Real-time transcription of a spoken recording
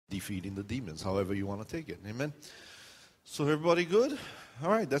defeating the demons, however you want to take it. Amen? So everybody good? All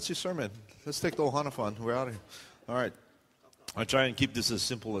right, that's your sermon. Let's take the Ohanathon. We're out of here. All right. I try and keep this as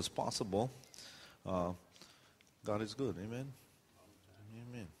simple as possible. God is good. Amen?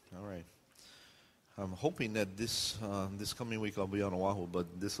 Amen. All right. I'm hoping that this coming week I'll be on Oahu, but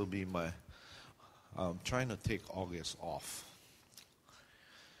this will be I'm trying to take August off.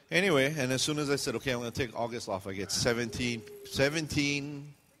 Anyway, and as soon as I said, okay, I'm going to take August off, I get 17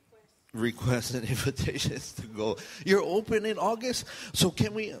 requests and invitations to go. You're open in August? So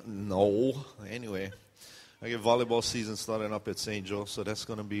can we? No. Anyway, I get volleyball season starting up at St. Joe, so that's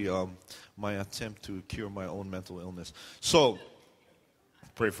going to be my attempt to cure my own mental illness. So,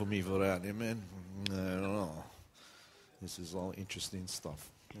 pray for me for that. Amen? I don't know. This is all interesting stuff.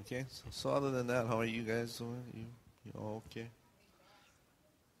 Okay? So other than that, how are you guys doing? You all okay?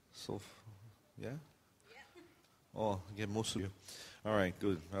 So, yeah? Oh, get most of you. All right,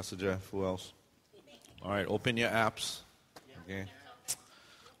 good. Pastor Jeff, who else? All right, open your apps. Okay?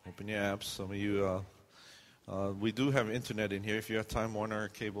 Open your apps. Some of you, we do have internet in here. If you're a Time Warner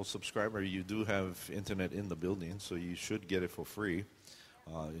cable subscriber, you do have internet in the building, so you should get it for free,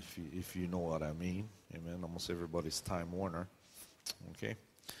 if you know what I mean. Amen. Almost everybody's Time Warner. Okay?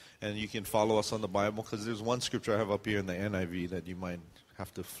 And you can follow us on the Bible, because there's one scripture I have up here in the NIV that you might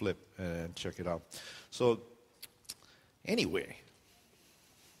have to flip and check it out. So, anyway,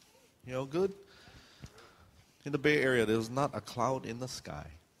 good? In the Bay Area, there was not a cloud in the sky.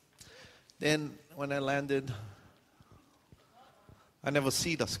 Then, when I landed, I never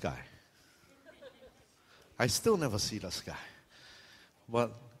see the sky. I still never see the sky.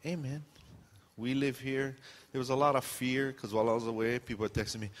 But, amen. We live here. There was a lot of fear because while I was away, people were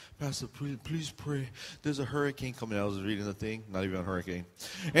texting me, Pastor, please pray. There's a hurricane coming. I was reading the thing. Not even a hurricane.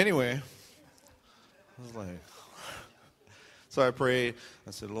 Anyway, I was like, so I prayed.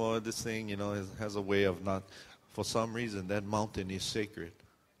 I said, Lord, this thing, has a way of not, for some reason, that mountain is sacred.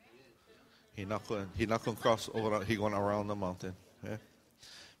 He's not going to cross over. He's going around the mountain. Yeah?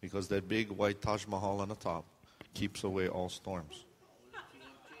 Because that big white Taj Mahal on the top keeps away all storms.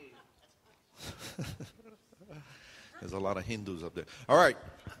 There's a lot of Hindus up there. All right.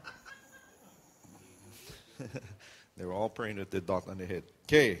 They were all praying with the dot on their head.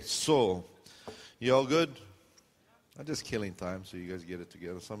 Okay, so, you all good? I'm just killing time so you guys get it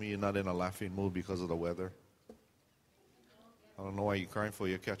together. Some of you not in a laughing mood because of the weather. I don't know why you're crying for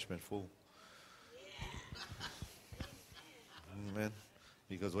your catchment full. Amen.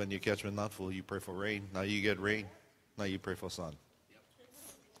 Because when your catchment not full, you pray for rain. Now you get rain. Now you pray for sun.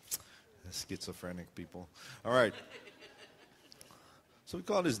 Schizophrenic people. All right. So we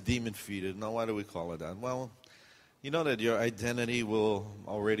call this demon-feated. Now, why do we call it that? Well, you know that your identity will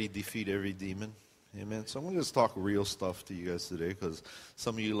already defeat every demon. Amen. So I'm going to just talk real stuff to you guys today because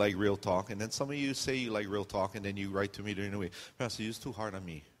some of you like real talk. And then some of you say you like real talk and then you write to me during the week, Pastor, you're too hard on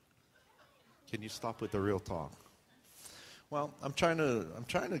me. Can you stop with the real talk? Well, I'm trying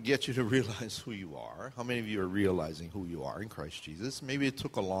to get you to realize who you are. How many of you are realizing who you are in Christ Jesus? Maybe it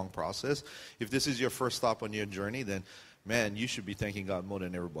took a long process. If this is your first stop on your journey, then, man, you should be thanking God more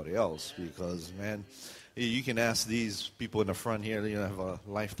than everybody else because, man, you can ask these people in the front here, have a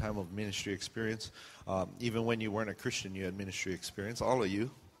lifetime of ministry experience. Even when you weren't a Christian, you had ministry experience. All of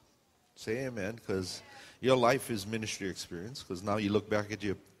you, say amen, because your life is ministry experience because now you look back at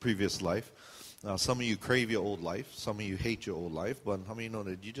your previous life. Now, some of you crave your old life. Some of you hate your old life. But how many know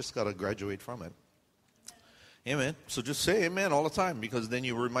that you just got to graduate from it? Amen. So just say amen all the time because then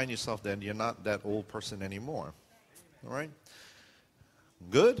you remind yourself that you're not that old person anymore. All right?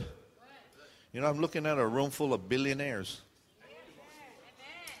 Good? I'm looking at a room full of billionaires.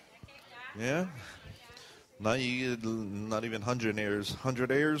 Yeah? Now you get not even 100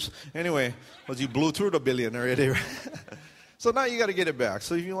 heirs. Anyway, because you blew through the billion already. So now you got to get it back.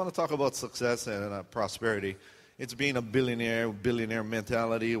 So if you want to talk about success and prosperity, it's being a billionaire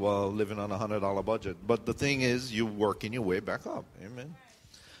mentality while living on a $100 budget. But the thing is, you're working your way back up. Amen.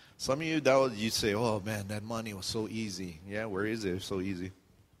 Some of you, you say, oh, man, that money was so easy. Yeah, where is it? So easy.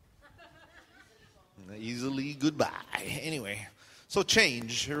 Easily goodbye. Anyway, so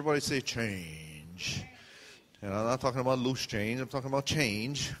change. Everybody say change. And I'm not talking about loose change. I'm talking about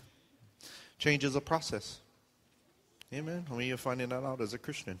change. Change is a process. Amen. How many of you are finding that out as a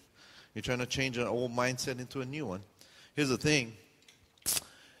Christian? You're trying to change an old mindset into a new one. Here's the thing.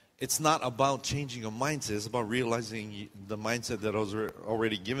 It's not about changing your mindset. It's about realizing the mindset that was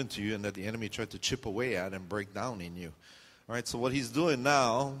already given to you and that the enemy tried to chip away at and break down in you. All right, so what he's doing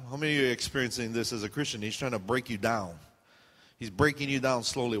now, how many of you are experiencing this as a Christian? He's trying to break you down. He's breaking you down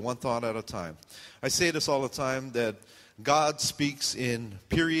slowly, one thought at a time. I say this all the time that God speaks in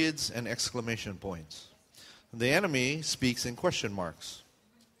periods and exclamation points. The enemy speaks in question marks.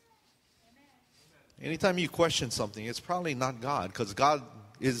 Anytime you question something, it's probably not God, because God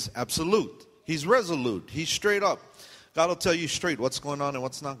is absolute. He's resolute. He's straight up. God will tell you straight what's going on and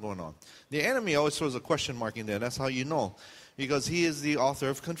what's not going on. The enemy always throws a question mark in there. That's how you know, because he is the author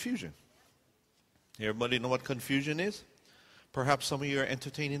of confusion. Everybody know what confusion is? Perhaps some of you are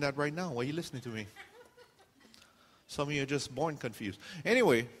entertaining that right now while you're listening to me. Some of you are just born confused.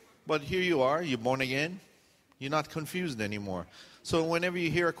 Anyway, but here you are. You're born again. You're not confused anymore. So whenever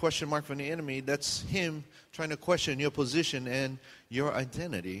you hear a question mark from the enemy, that's him trying to question your position and your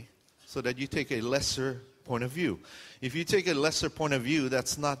identity so that you take a lesser point of view. If you take a lesser point of view,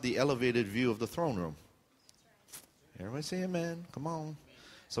 that's not the elevated view of the throne room. Everybody say amen. Come on.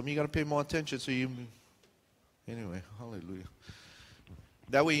 Some of you got to pay more attention so you... Anyway, hallelujah.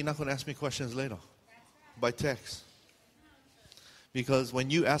 That way you're not going to ask me questions later by text. Because when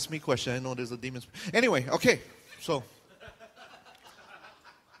you ask me questions, I know there's a demon. Anyway, okay. So...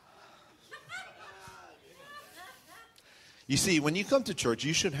 You see, when you come to church,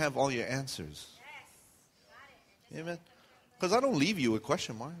 you should have all your answers. Amen. Because I don't leave you with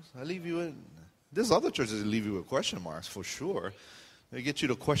question marks. I leave you in... There's other churches that leave you with question marks, for sure. They get you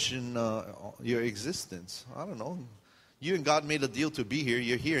to question your existence. I don't know. You and God made a deal to be here.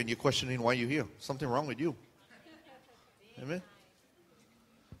 You're here, and you're questioning why you're here. Something wrong with you. Amen.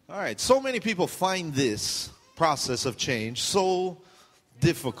 All right. So many people find this process of change so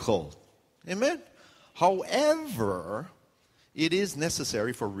difficult. Amen. However, it is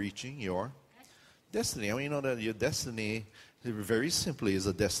necessary for reaching your destiny. I mean, you know that your destiny, very simply, is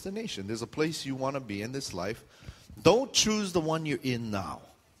a destination. There's a place you want to be in this life. Don't choose the one you're in now.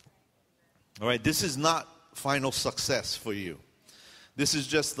 All right, this is not final success for you. This is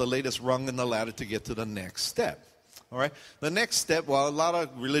just the latest rung in the ladder to get to the next step. All right, the next step, well, a lot of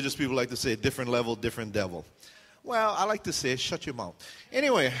religious people like to say different level, different devil. Well, I like to say, shut your mouth.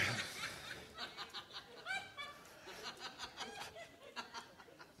 Anyway.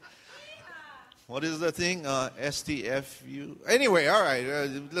 What is the thing? STFU. Anyway, all right.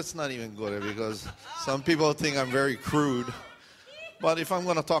 Let's not even go there because some people think I'm very crude. But if I'm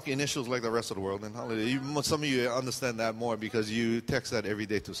going to talk initials like the rest of the world, then hallelujah. Some of you understand that more because you text that every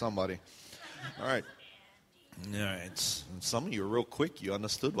day to somebody. All right. All right. Some of you are real quick. You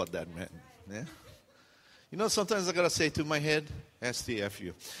understood what that meant. Yeah. You know, sometimes I got to say to my head,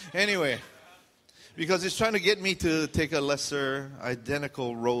 STFU. Anyway. Because it's trying to get me to take a lesser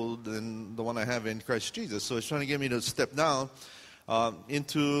identical road than the one I have in Christ Jesus. So it's trying to get me to step down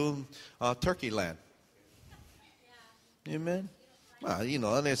into Turkey land. Yeah. Amen? Well, you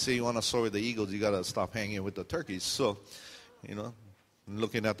know, they say you want to soar with the eagles, you got to stop hanging with the turkeys. So, you know,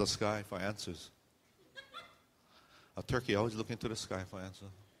 looking at the sky for answers. A turkey always looking to the sky for answers.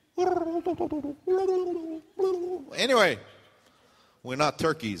 Anyway, we're not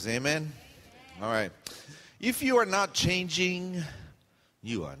turkeys. Amen? All right. If you are not changing,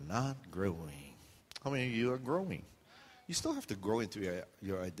 you are not growing. How many of you are growing? You still have to grow into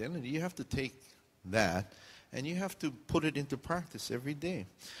your identity. You have to take that and you have to put it into practice every day.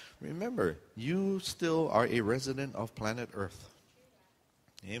 Remember, you still are a resident of planet Earth.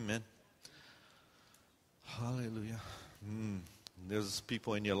 Amen. Hallelujah. There's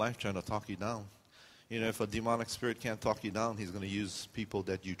people in your life trying to talk you down. You know, if a demonic spirit can't talk you down, he's going to use people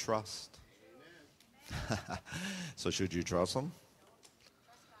that you trust. So should you trust them?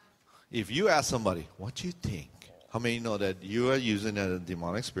 If you ask somebody, what do you think? How many know that you are using a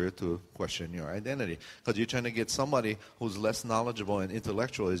demonic spirit to question your identity? Because you're trying to get somebody who's less knowledgeable and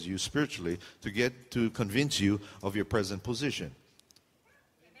intellectual as you spiritually to convince you of your present position.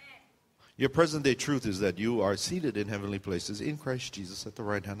 Your present day truth is that you are seated in heavenly places in Christ Jesus at the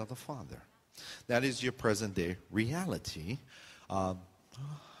right hand of the Father. That is your present day reality.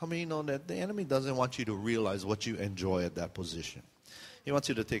 How many know that the enemy doesn't want you to realize what you enjoy at that position? He wants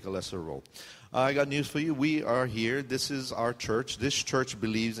you to take a lesser role. I got news for you. We are here. This is our church. This church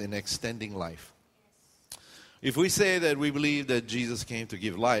believes in extending life. If we say that we believe that Jesus came to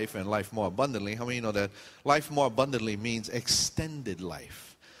give life and life more abundantly, how many know that life more abundantly means extended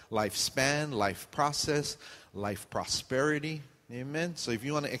life? Lifespan, life process, life prosperity. Amen. So if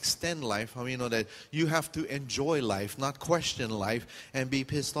you want to extend life, how many know that you have to enjoy life, not question life, and be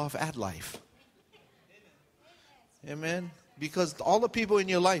pissed off at life? Amen. Because all the people in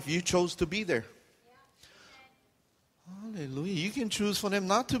your life, you chose to be there. Hallelujah. You can choose for them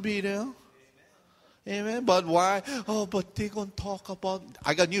not to be there. Amen. But why? Oh, but they're going to talk about...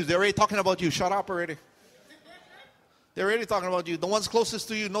 I got news. They're already talking about you. Shut up already. They're already talking about you. The ones closest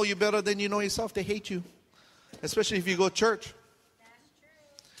to you know you better than you know yourself. They hate you. Especially if you go to church.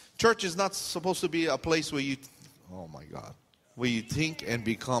 Church is not supposed to be a place where you, oh my God, where you think and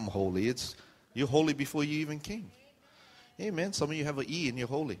become holy. You're holy before you even came. Amen. Some of you have an E and you're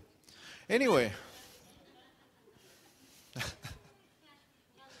holy. Anyway.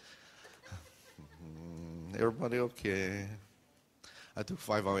 Everybody okay? I took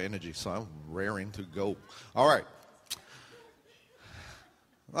 5-hour energy, so I'm raring to go. All right.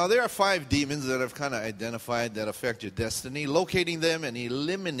 Now, there are 5 demons that I've kind of identified that affect your destiny. Locating them and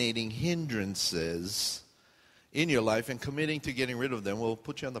eliminating hindrances in your life and committing to getting rid of them will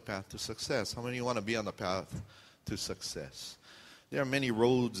put you on the path to success. How many of you want to be on the path to success? There are many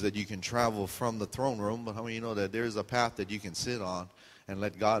roads that you can travel from the throne room, but how many of you know that there is a path that you can sit on and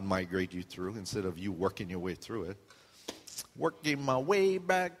let God migrate you through instead of you working your way through it? Working my way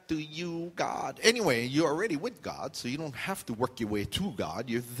back to you, God. Anyway, you're already with God, so you don't have to work your way to God.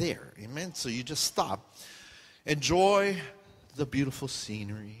 You're there. Amen. So you just stop. Enjoy the beautiful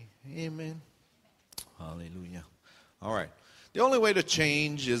scenery. Amen. Hallelujah. All right. The only way to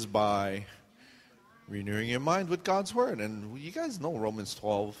change is by renewing your mind with God's word. And you guys know Romans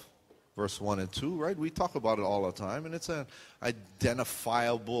 12, verse 1 and 2, right? We talk about it all the time, and it's an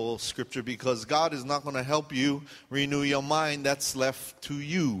identifiable scripture because God is not going to help you renew your mind. That's left to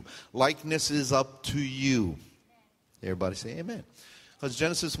you. Likeness is up to you. Everybody say amen. Because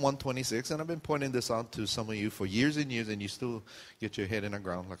Genesis 1:26, and I've been pointing this out to some of you for years and years, and you still get your head in the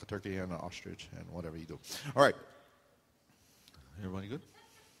ground like a turkey and an ostrich and whatever you do. All right. Everybody good?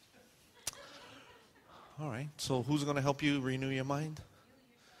 All right. So who's going to help you renew your mind?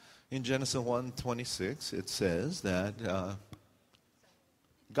 In Genesis 1:26, it says that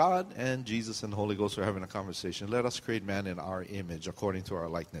God and Jesus and the Holy Ghost are having a conversation. Let us create man in our image, according to our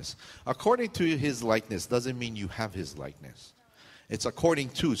likeness. According to his likeness doesn't mean you have his likeness. It's according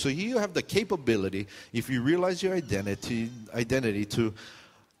to. So you have the capability, if you realize your identity to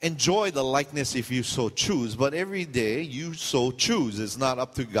enjoy the likeness if you so choose. But every day you so choose. It's not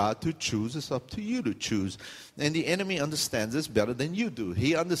up to God to choose. It's up to you to choose. And the enemy understands this better than you do.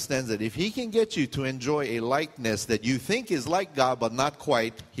 He understands that if he can get you to enjoy a likeness that you think is like God but not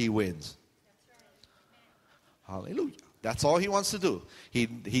quite, he wins. Hallelujah. That's all he wants to do. He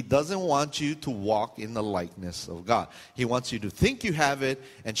doesn't want you to walk in the likeness of God. He wants you to think you have it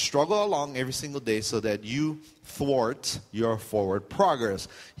and struggle along every single day so that you thwart your forward progress.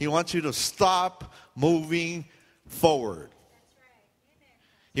 He wants you to stop moving forward.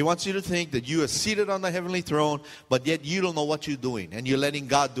 He wants you to think that you are seated on the heavenly throne, but yet you don't know what you're doing. And you're letting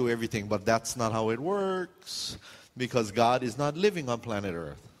God do everything. But that's not how it works, because God is not living on planet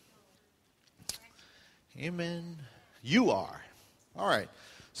Earth. Amen. You are. All right.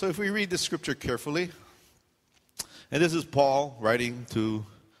 So if we read the scripture carefully, and this is Paul writing to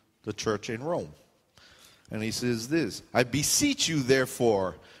the church in Rome. And he says this, I beseech you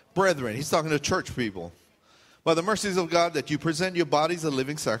therefore, brethren, he's talking to church people, by the mercies of God, that you present your bodies a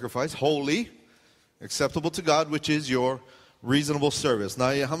living sacrifice, holy, acceptable to God, which is your reasonable service.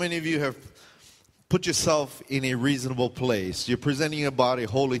 Now, how many of you have put yourself in a reasonable place? You're presenting your body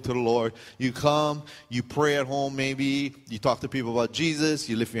holy to the Lord. You come, you pray at home maybe, you talk to people about Jesus,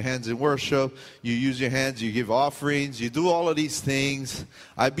 you lift your hands in worship, you use your hands, you give offerings, you do all of these things.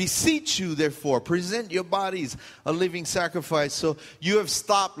 I beseech you, therefore, present your bodies a living sacrifice. So you have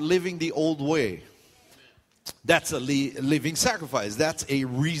stopped living the old way. That's a living sacrifice. That's a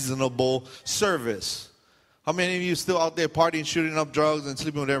reasonable service. How many of you still out there partying, shooting up drugs, and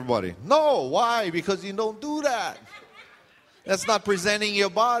sleeping with everybody? No. Why? Because you don't do that. That's not presenting your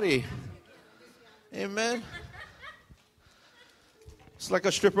body. Amen. It's like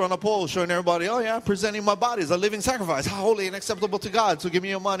a stripper on a pole showing everybody, oh yeah, I'm presenting my body as a living sacrifice, holy and acceptable to God. So give me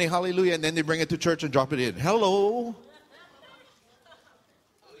your money, hallelujah. And then they bring it to church and drop it in. Hello.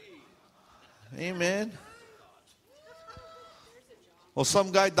 Amen. Or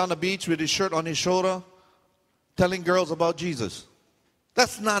some guy down the beach with his shirt on his shoulder, telling girls about Jesus.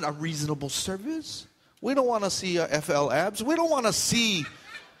 That's not a reasonable service. We don't want to see FL abs. We don't want to see.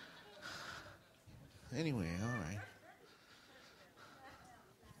 Anyway, all right.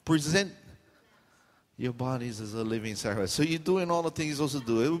 Present your bodies as a living sacrifice. So you're doing all the things you're supposed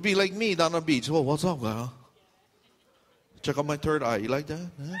to do. It would be like me down the beach. Oh, what's up, girl? Check out my third eye. You like that?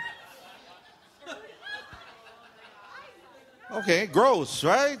 Huh? Okay, gross,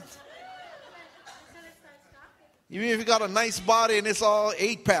 right? Even if you got a nice body and it's all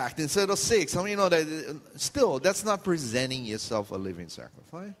 8-packed instead of 6. How many know that still, that's not presenting yourself a living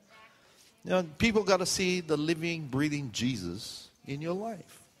sacrifice? You know, people got to see the living, breathing Jesus in your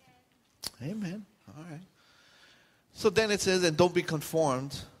life. Amen. All right. So then it says, and don't be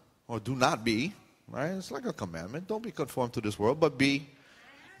conformed, or do not be, Right? It's like a commandment. Don't be conformed to this world, but be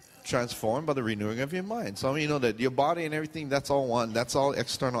transformed by the renewing of your mind. Some of you know that your body and everything, that's all one. That's all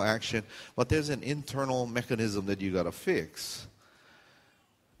external action. But there's an internal mechanism that you got to fix.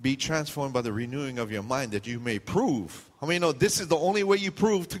 Be transformed by the renewing of your mind that you may prove. I mean, you know, this is the only way you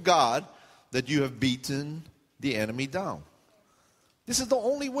prove to God that you have beaten the enemy down. This is the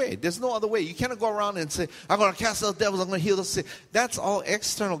only way. There's no other way. You cannot go around and say, I'm going to cast out devils, I'm going to heal the sick. That's all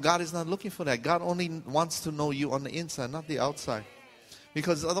external. God is not looking for that. God only wants to know you on the inside, not the outside.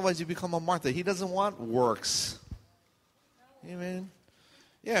 Because otherwise you become a martyr. He doesn't want works. Amen.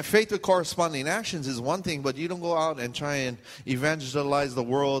 Yeah, faith with corresponding actions is one thing, but you don't go out and try and evangelize the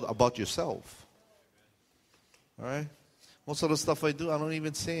world about yourself. All right? Most of the stuff I do, I don't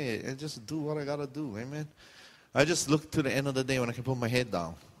even say it. I just do what I got to do. Amen. I just look to the end of the day when I can put my head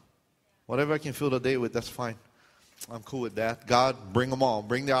down. Whatever I can fill the day with, that's fine. I'm cool with that. God, bring them all.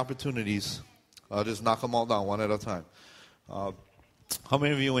 Bring the opportunities. I'll just knock them all down one at a time. How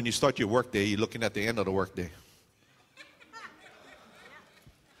many of you, when you start your work day, you're looking at the end of the work day?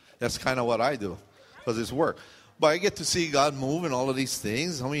 That's kind of what I do, because it's work. But I get to see God move and all of these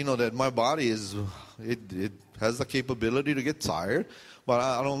things. How many of you know that my body it has the capability to get tired? But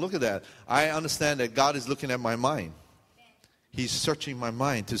I don't look at that. I understand that God is looking at my mind. He's searching my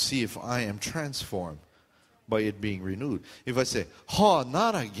mind to see if I am transformed by it being renewed. If I say, oh,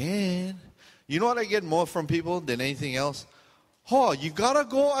 not again. You know what I get more from people than anything else? Oh, you got to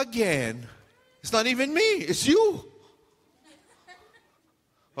go again. It's not even me. It's you.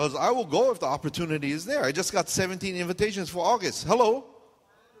 Because I will go if the opportunity is there. I just got 17 invitations for August. Hello.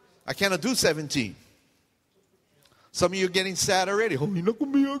 I cannot do 17. Some of you are getting sad already. Oh, you're not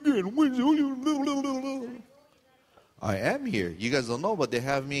going to be again. I am here. You guys don't know, but they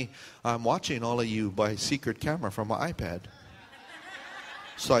have me. I'm watching all of you by secret camera from my iPad.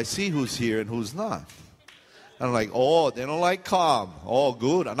 So I see who's here and who's not. And I'm like, oh, they don't like calm. Oh,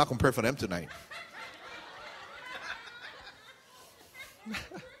 good. I'm not going to pray for them tonight.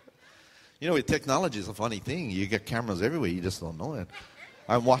 You know, with technology, it's a funny thing. You get cameras everywhere. You just don't know it.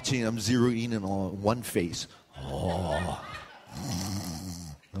 I'm watching. I'm zeroing in on one face. Oh.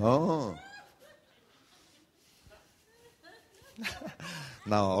 Oh.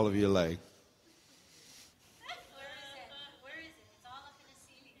 Now all of you are like. Where is it? It's all up in the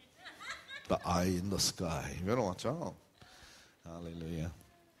ceiling. The eye in the sky. You better watch out. Hallelujah.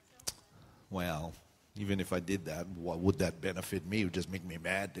 Well, even if I did that, what would that benefit me? It would just make me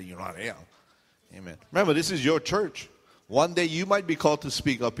mad that you're not here. Amen. Remember, this is your church. One day you might be called to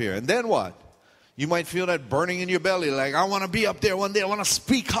speak up here. And then what? You might feel that burning in your belly, like, I want to be up there one day. I want to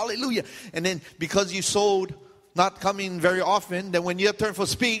speak. Hallelujah. And then because you sold not coming very often, then when your turn for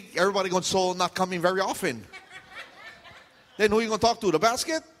speak, everybody going to sold not coming very often. Then who are you going to talk to? The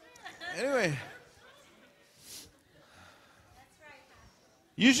basket? Anyway.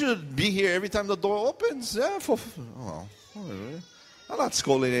 You should be here every time the door opens. Yeah, I'm not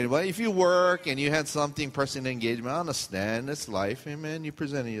scolding anybody. If you work and you had something, personal engagement, I understand. It's life. Amen. You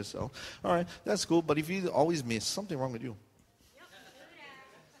presented yourself. All right, that's cool. But if you always miss, something wrong with you.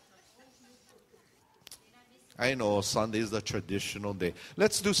 I know Sunday is the traditional day.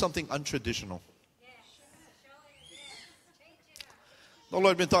 Let's do something untraditional. The Lord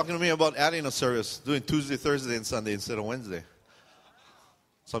has been talking to me about adding a service, doing Tuesday, Thursday, and Sunday instead of Wednesday.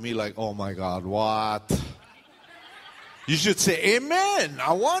 Some of you like, oh my God, what? You should say, amen.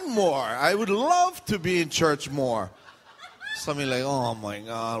 I want more. I would love to be in church more. Some of you like, oh my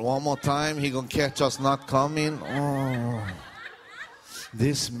God, one more time, he going to catch us not coming. Oh,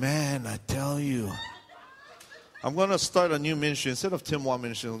 this man, I tell you. I'm going to start a new ministry. Instead of Tim Wan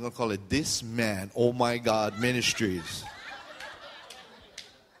Ministry, I'm going to call it This Man, Oh My God Ministries.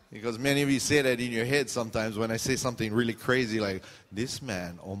 Because many of you say that in your head sometimes when I say something really crazy like, this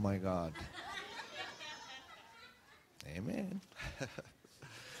man, oh my God. Amen.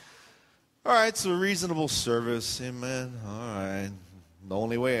 All right, so reasonable service. Amen. All right. The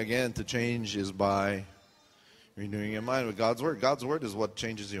only way, again, to change is by renewing your mind with God's Word. God's Word is what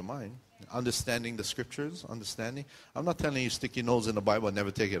changes your mind. Understanding the Scriptures, understanding. I'm not telling you stick your nose in the Bible and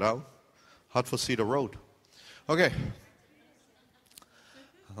never take it out. Hot for Cedar Road. Okay.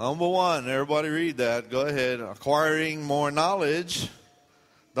 Number one, everybody read that. Go ahead. Acquiring more knowledge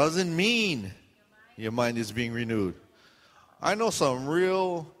doesn't mean your mind is being renewed. I know some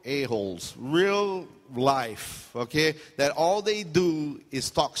real a-holes, real life, okay, that all they do is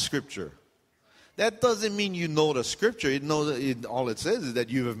talk Scripture. That doesn't mean you know the Scripture. All it says is that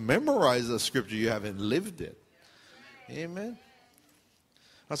you have memorized the Scripture. You haven't lived it. Amen.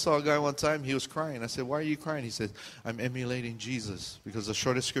 I saw a guy one time, he was crying. I said, why are you crying? He said, I'm emulating Jesus. Because the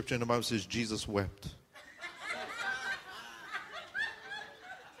shortest scripture in the Bible says Jesus wept.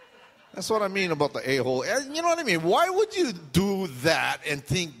 That's what I mean about the a-hole. You know what I mean? Why would you do that and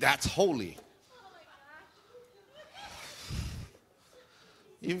think that's holy?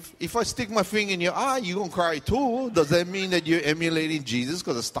 If I stick my finger in your eye, you're going to cry too. Does that mean that you're emulating Jesus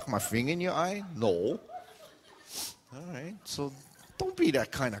because I stuck my finger in your eye? No. All right. So don't be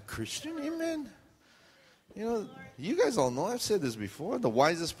that kind of Christian. Amen. You know, you guys all know, I've said this before. The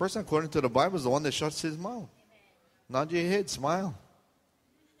wisest person, according to the Bible, is the one that shuts his mouth. Nod your head, smile.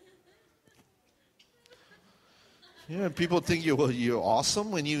 Yeah, people think you're awesome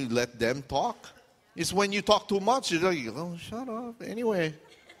when you let them talk. It's when you talk too much, you're like, oh, shut up. Anyway,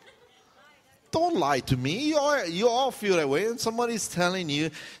 don't lie to me. You all feel that way. And somebody's telling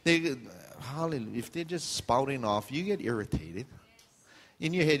you, hallelujah, if they're just spouting off, you get irritated.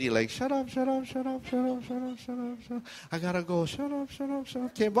 In your head, you're like, shut up, shut up, shut up, shut up, shut up, shut up, shut up. I got to go, shut up, shut up, shut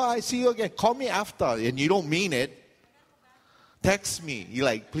up. Okay, bye, see you again. Call me after. And you don't mean it. Text me. You're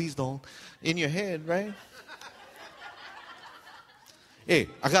like, please don't. In your head, right? Hey,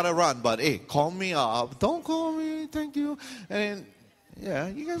 I got to run, but hey, call me up. Don't call me, thank you. And then, yeah,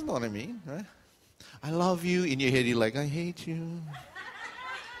 you guys know what I mean, right? I love you. In your head, you're like, I hate you.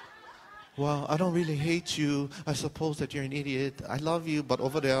 Well, I don't really hate you. I suppose that you're an idiot. I love you, but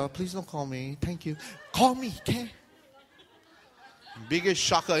over there, please don't call me. Thank you. Call me, okay? Biggest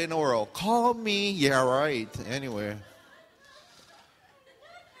shocker in the world. Call me. Yeah, right. Anyway.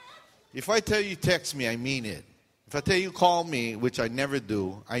 If I tell you text me, I mean it. If I tell you call me, which I never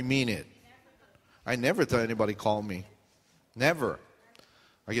do, I mean it. I never tell anybody call me. Never.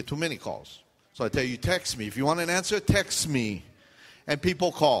 I get too many calls. So I tell you text me. If you want an answer, text me. And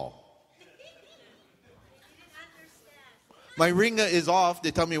people call. My ringer is off.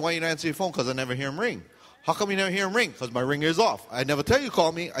 They tell me, why you don't answer your phone? Because I never hear him ring. How come you never hear him ring? Because my ringer is off. I never tell you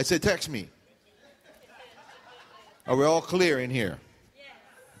call me. I say text me. Are we all clear in here?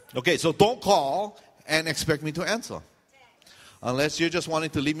 Okay, so don't call and expect me to answer. Unless you're just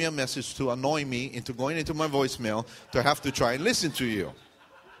wanting to leave me a message to annoy me into going into my voicemail to have to try and listen to you.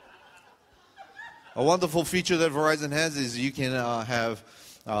 A wonderful feature that Verizon has is you can have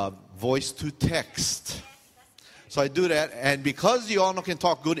voice to text. So I do that, and because you all can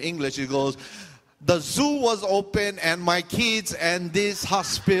talk good English, it goes, the zoo was open and my kids and this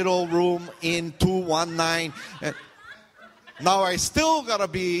hospital room in 219. And now I still got to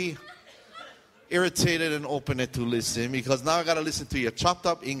be irritated and open it to listen, because now I got to listen to your chopped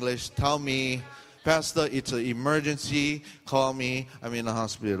up English. Tell me, Pastor, it's an emergency. Call me. I'm in the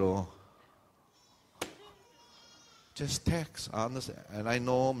hospital. Just text. I understand. And I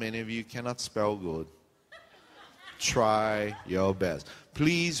know many of you cannot spell good. Try your best.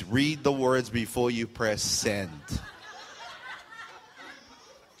 Please read the words before you press send.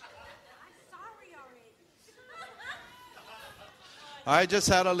 I just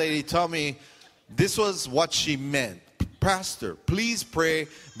had a lady tell me this was what she meant. Pastor, please pray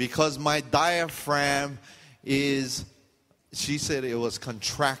because my diaphragm is, she said it was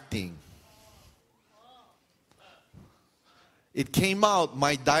contracting. It came out,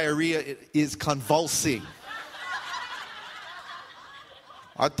 my diarrhea is convulsing.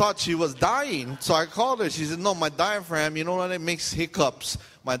 I thought she was dying, so I called her. She said, no, my diaphragm, you know what, it makes hiccups.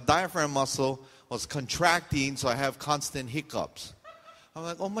 My diaphragm muscle was contracting, so I have constant hiccups. I'm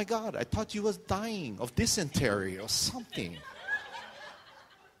like, oh my God, I thought you was dying of dysentery or something.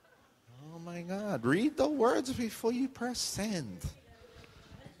 Oh my God, read the words before you press send.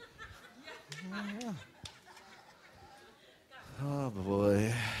 Oh, oh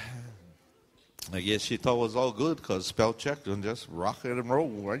boy. I guess she thought it was all good because spell check and just rock it and roll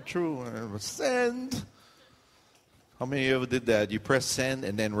right through and send. How many of you ever did that? You press send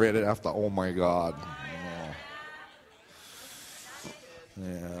and then read it after, oh my God.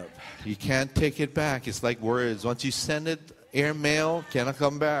 Yeah. You can't take it back. It's like words. Once you send it, airmail, cannot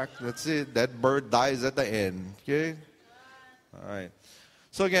come back. That's it. That bird dies at the end. Okay? All right.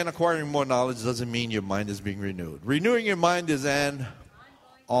 So again, acquiring more knowledge doesn't mean your mind is being renewed. Renewing your mind is an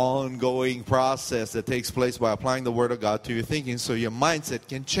ongoing process that takes place by applying the Word of God to your thinking so your mindset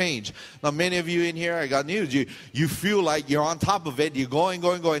can change. Now, many of you in here, I got news. You feel like you're on top of it. You're going.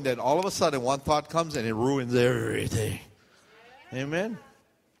 Then all of a sudden, one thought comes and it ruins everything. Amen.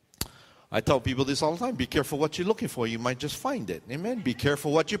 I tell people this all the time. Be careful what you're looking for. You might just find it. Amen. Be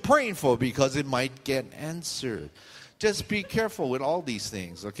careful what you're praying for because it might get answered. Just be careful with all these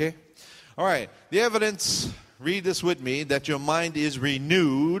things, okay? All right. The evidence, read this with me, that your mind is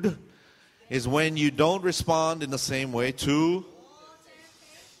renewed is when you don't respond in the same way to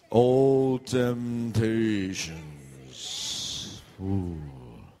Old temptations. Ooh.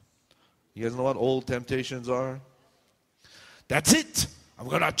 You guys know what old temptations are? That's it. I'm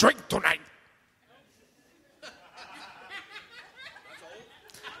going to drink tonight.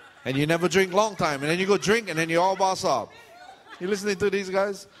 And you never drink long time. And then you go drink and then you all boss up. You listening to these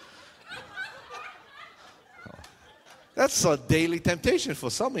guys? That's a daily temptation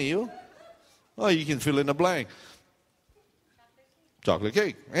for some of you. Oh, you can fill in the blank. Chocolate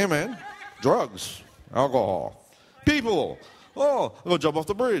cake. Amen. Drugs. Alcohol. People. Oh, I'm going to jump off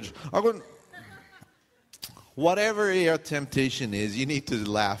the bridge. Whatever your temptation is, you need to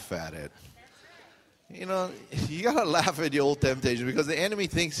laugh at it. You know, you got to laugh at your old temptation because the enemy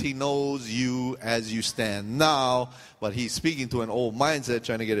thinks he knows you as you stand now, but he's speaking to an old mindset,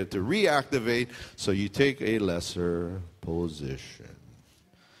 trying to get it to reactivate, so you take a lesser position.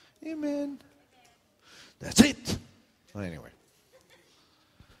 Amen. That's it. Well, anyway.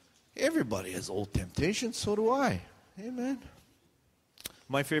 Everybody has old temptations, so do I. Amen.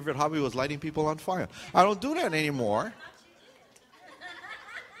 My favorite hobby was lighting people on fire. I don't do that anymore.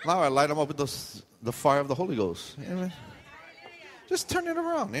 Now I light them up with the fire of the Holy Ghost. Amen. Just turn it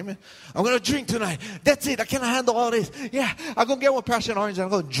around. Amen. I'm going to drink tonight. That's it. I cannot handle all this. Yeah, I'm going to get one Passion Orange and I'm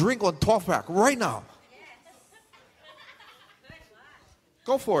going to drink one 12-pack right now.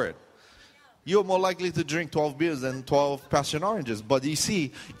 Go for it. You're more likely to drink 12 beers than 12 Passion Oranges. But you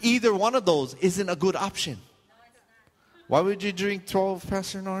see, either one of those isn't a good option. Why would you drink 12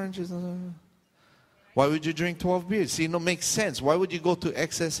 Passion Oranges? Why would you drink 12 beers? See, it don't make sense. Why would you go to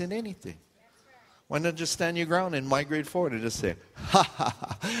excess in anything? Why not just stand your ground and migrate forward and just say, ha, ha,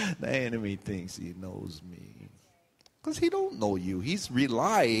 ha, the enemy thinks he knows me. Because he don't know you. He's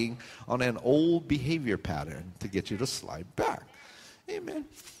relying on an old behavior pattern to get you to slide back. Amen.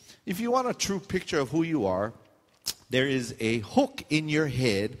 If you want a true picture of who you are, there is a hook in your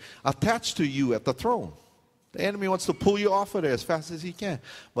head attached to you at the throne. The enemy wants to pull you off of there as fast as he can.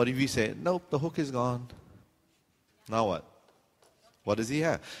 But if you say, nope, the hook is gone. Now what? What does he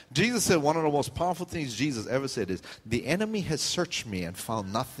have? Jesus said one of the most powerful things Jesus ever said is, the enemy has searched me and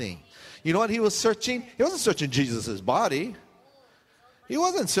found nothing. You know what he was searching? He wasn't searching Jesus' body. He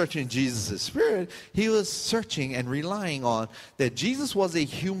wasn't searching Jesus' spirit. He was searching and relying on that Jesus was a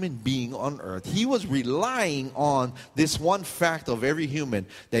human being on earth. He was relying on this one fact of every human,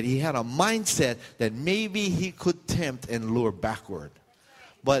 that he had a mindset that maybe he could tempt and lure backward.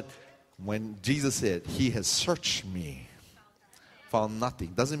 But when Jesus said, he has searched me, found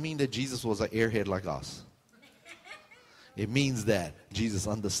nothing, doesn't mean that Jesus was an airhead like us. It means that Jesus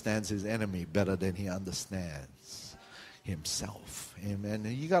understands his enemy better than he understands himself. Amen.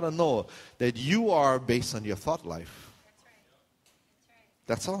 And you got to know that you are based on your thought life.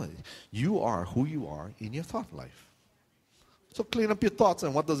 That's all. You are who you are in your thought life. So clean up your thoughts,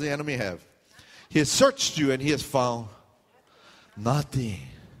 and what does the enemy have? He has searched you and he has found nothing.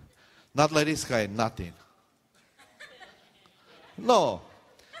 Not like this guy, nothing. No.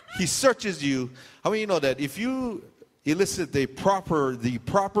 He searches you. How many of you know that if you elicit the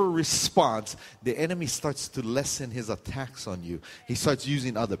proper response, the enemy starts to lessen his attacks on you. He starts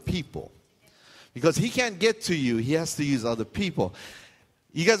using other people. Because he can't get to you, he has to use other people.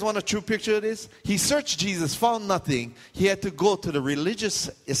 You guys want a true picture of this? He searched Jesus, found nothing. He had to go to the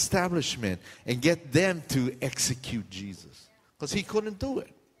religious establishment and get them to execute Jesus. Because he couldn't do it.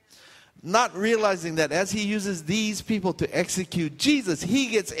 Not realizing that as he uses these people to execute Jesus, he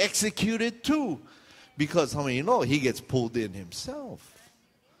gets executed too. Because, how many of you know, he gets pulled in himself.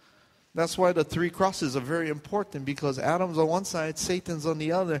 That's why the three crosses are very important, because Adam's on one side, Satan's on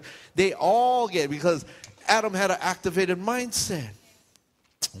the other. They all get, because Adam had an activated mindset.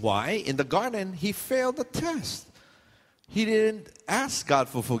 Why? In the garden, he failed the test. He didn't ask God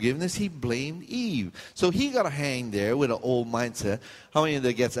for forgiveness. He blamed Eve. So he got to hang there with an old mindset. How many of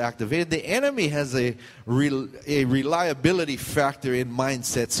that gets activated? The enemy has a reliability factor in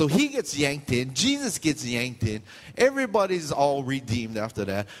mindset. So he gets yanked in. Jesus gets yanked in. Everybody's all redeemed after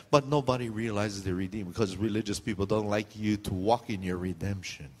that. But nobody realizes they're redeemed, because religious people don't like you to walk in your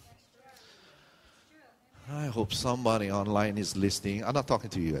redemption. I hope somebody online is listening. I'm not talking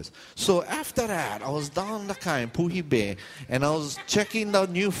to you guys. So after that, I was down the in Puhi Bay, and I was checking the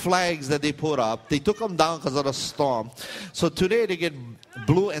new flags that they put up. They took them down because of the storm. So today they get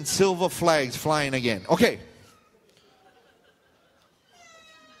blue and silver flags flying again. Okay.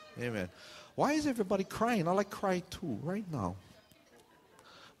 Amen. Why is everybody crying? I like cry too right now.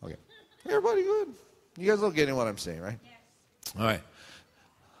 Okay. Everybody good? You guys are getting what I'm saying, right? Yes. All right.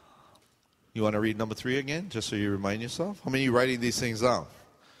 You want to read number 3 again, just so you remind yourself? How many of you writing these things down?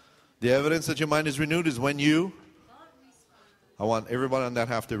 The evidence that your mind is renewed is when you... I want everybody on that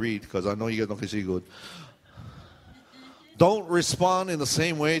half to read because I know you guys don't see good. Don't respond in the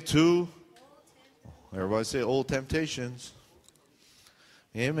same way to, everybody say, old temptations.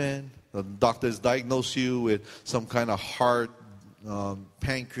 Amen. The doctors diagnose you with some kind of heart,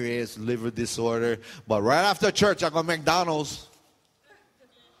 pancreas, liver disorder. But right after church, I go to McDonald's.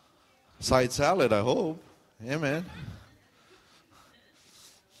 Side salad, I hope. Amen.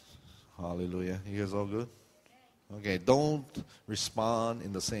 Hallelujah. You guys all good? Okay, don't respond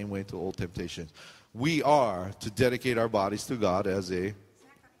in the same way to old temptations. We are to dedicate our bodies to God as a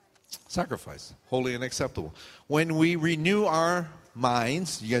sacrifice, holy and acceptable. When we renew our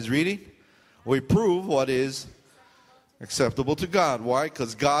minds, you guys reading? We prove what is acceptable to God. Why?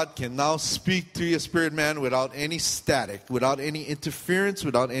 Because God can now speak to your spirit man without any static, without any interference,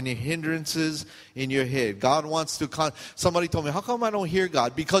 without any hindrances in your head. God wants to somebody told me, how come I don't hear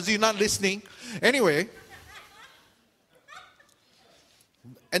God? Because you're not listening. Anyway,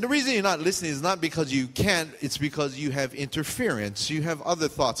 and the reason you're not listening is not because you can't, it's because you have interference. You have other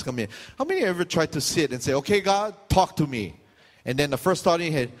thoughts come in. How many of you ever tried to sit and say, okay, God, talk to me? And then the first thought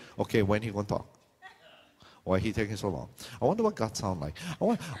in your head, okay, when he going to talk? Why he taking so long? I wonder what God sound like.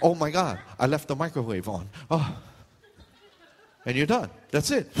 Oh my God, I left the microwave on. Oh. And you're done.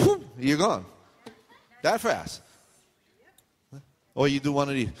 That's it. You're gone. That fast. Or you do one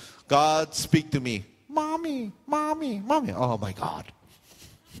of these. God, speak to me. Mommy, mommy, mommy. Oh my God.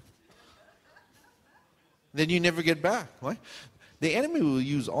 Then you never get back. Right? The enemy will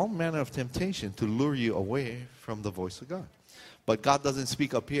use all manner of temptation to lure you away from the voice of God. But God doesn't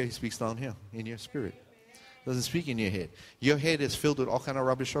speak up here. He speaks down here in your spirit. Doesn't speak in your head. Your head is filled with all kind of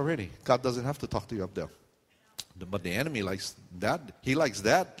rubbish already. God doesn't have to talk to you up there. But the enemy likes that. He likes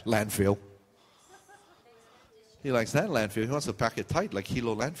that landfill. He likes that landfill. He wants to pack it tight like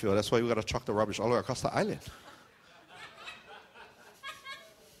Hilo landfill. That's why we got to truck the rubbish all the way across the island.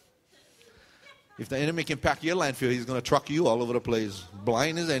 If the enemy can pack your landfill, he's going to truck you all over the place.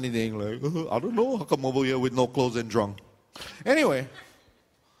 Blind as anything. Like, I don't know. How come over here with no clothes and drunk? Anyway,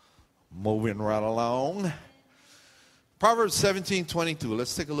 moving right along. Proverbs 17:22.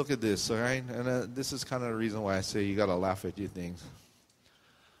 Let's take a look at this, all right? And this is kind of the reason why I say you got to laugh at your things.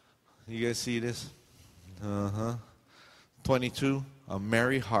 You guys see this? 22. A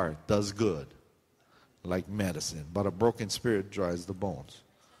merry heart does good, like medicine, but a broken spirit dries the bones.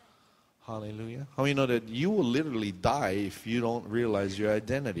 Hallelujah. How many know that you will literally die if you don't realize your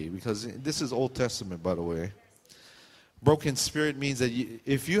identity? Because this is Old Testament, by the way. Broken spirit means that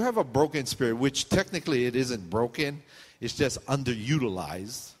if you have a broken spirit, which technically it isn't broken, it's just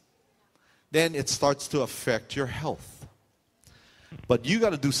underutilized, then it starts to affect your health. But you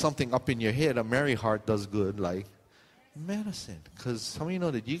got to do something up in your head. A merry heart does good like medicine. Because some of you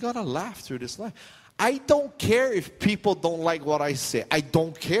know that you got to laugh through this life. I don't care if people don't like what I say. I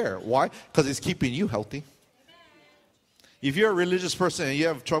don't care. Why? Because it's keeping you healthy. If you're a religious person and you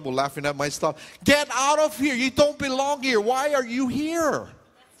have trouble laughing at my stuff, get out of here. You don't belong here. Why are you here?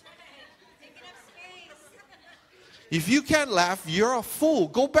 If you can't laugh, you're a fool.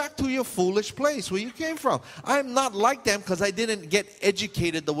 Go back to your foolish place where you came from. I'm not like them because I didn't get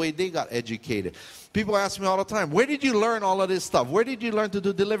educated the way they got educated. People ask me all the time, where did you learn all of this stuff? Where did you learn to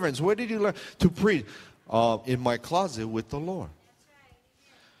do deliverance? Where did you learn to preach? In my closet with the Lord.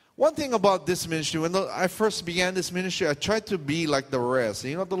 One thing about this ministry, when I first began this ministry, I tried to be like the rest.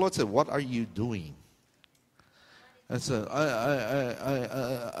 And you know what the Lord said? What are you doing? I said,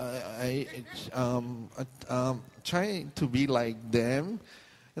 I'm trying to be like them.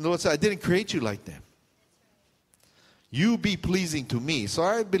 And the Lord said, I didn't create you like them. You be pleasing to me. So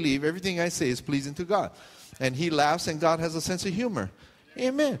I believe everything I say is pleasing to God. And He laughs and God has a sense of humor.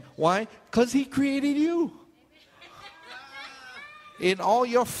 Amen. Why? Because He created you. In all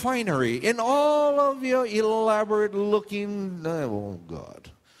your finery, in all of your elaborate looking, oh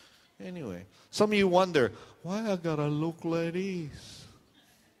God. Anyway, some of you wonder, why I gotta look like this?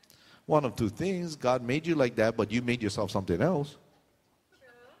 One of two things, God made you like that, but you made yourself something else.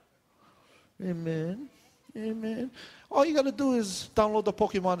 Amen. Amen. All you gotta do is download the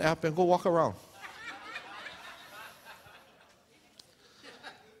Pokemon app and go walk around.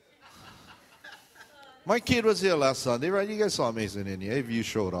 My kid was here last Sunday, right? You guys saw Mason in here. If you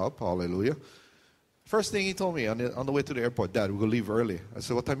showed up, hallelujah. First thing he told me on the way to the airport, Dad, we're going to leave early. I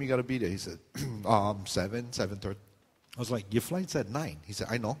said, what time you got to be there? He said, 7:30. I was like, your flight's at 9. He said,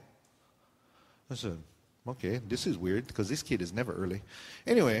 I know. I said, okay, this is weird because this kid is never early.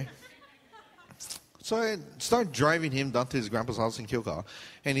 Anyway, so I start driving him down to his grandpa's house in Kilka,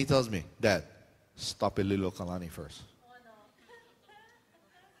 and he tells me, Dad, stop at Lilo Kalani first.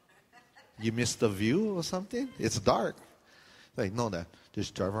 You missed the view or something? It's dark. Like, no, Dad,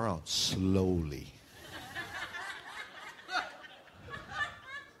 just drive around slowly.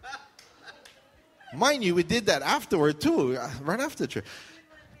 Mind you, we did that afterward too, right after church.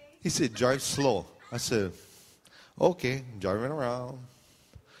 He said, drive slow. I said, okay, driving around.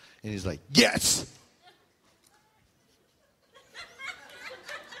 And he's like, yes!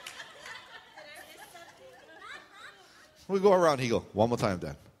 We go around, he go, one more time,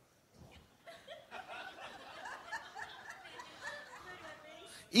 Dad.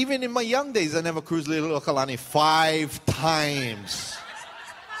 Even in my young days, I never cruised Little Kalani 5 times.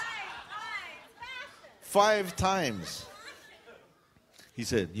 5 times. He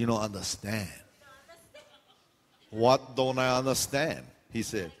said, you don't understand. What don't I understand? He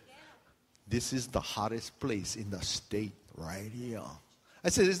said, this is the hottest place in the state right here. I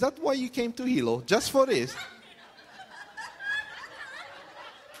said, is that why you came to Hilo? Just for this?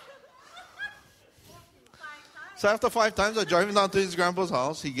 So after 5 times, I drive him down to his grandpa's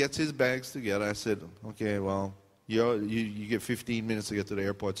house. He gets his bags together. I said, okay, well, you get 15 minutes to get to the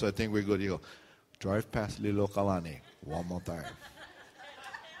airport, so I think we're good. You go, drive past Lilo Kalani one more time.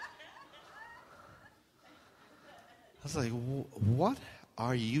 I was like, what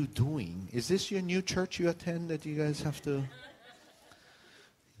are you doing? Is this your new church you attend that you guys have to?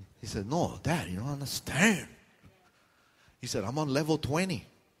 He said, no, Dad, you don't understand. He said, I'm on level 20.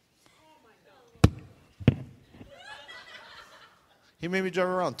 He made me drive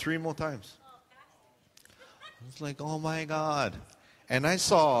around 3 more times. I was like, oh my God. And I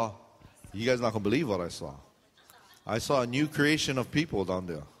saw, you guys not going to believe what I saw. I saw a new creation of people down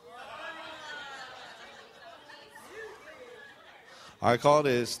there. I call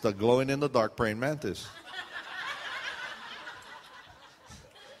this the glowing in the dark praying mantis.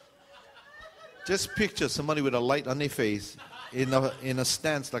 Just picture somebody with a light on their face in a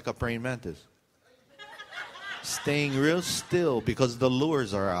stance like a praying mantis. Staying real still because the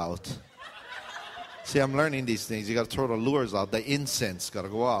lures are out. See, I'm learning these things. You got to throw the lures out. The incense got to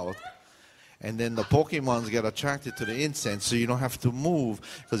go out. And then the Pokemons get attracted to the incense so you don't have to move.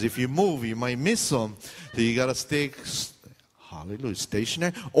 Because if you move, you might miss them. So you got to stay, hallelujah,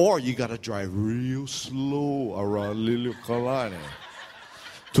 stationary. Or you got to drive real slow around Lilo Kalani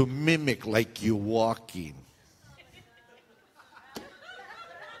to mimic like you're walking.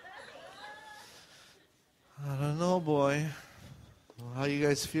 I don't know, boy. How you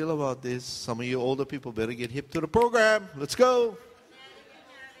guys feel about this? Some of you older people better get hip to the program. Let's go.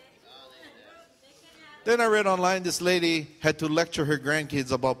 Then I read online this lady had to lecture her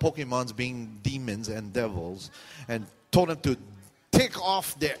grandkids about Pokemons being demons and devils and told them to take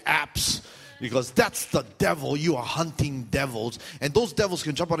off their apps because that's the devil. You are hunting devils. And those devils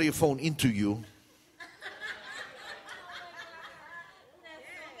can jump out of your phone into you.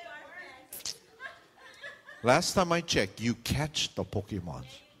 Last time I checked, you catch the Pokemons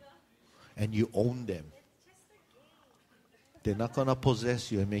and you own them. They're not going to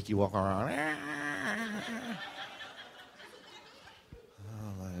possess you and make you walk around.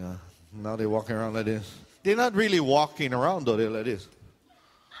 Oh my God. Now they're walking around like this. They're not really walking around though, they're like this.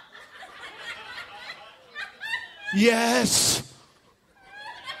 Yes!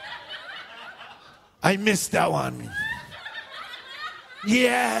 I missed that one.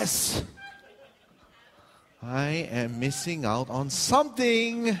 Yes! I am missing out on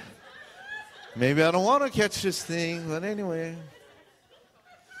something. Maybe I don't want to catch this thing, but anyway.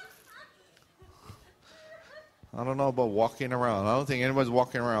 I don't know about walking around. I don't think anybody's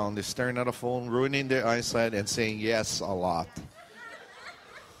walking around. They're staring at a phone, ruining their eyesight, and saying yes a lot.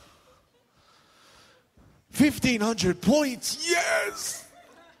 1,500 points, yes!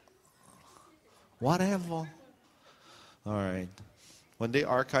 Whatever. All right. When they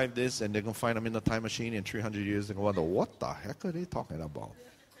archive this and they're going to find them in the time machine in 300 years, they're going to wonder, what the heck are they talking about?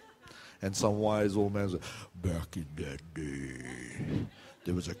 And some wise old man said, back in that day,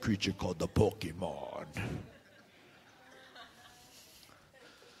 there was a creature called the Pokemon.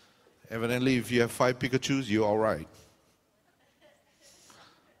 Evidently, if you have 5 Pikachus, you're all right.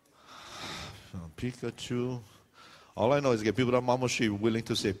 Pikachu. All I know is get people at Mama Street willing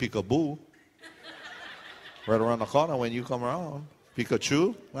to say Peekaboo right around the corner when you come around.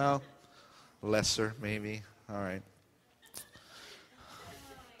 Pikachu? Well, lesser maybe. All right.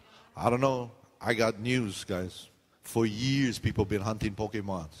 I don't know. I got news, guys. For years, people have been hunting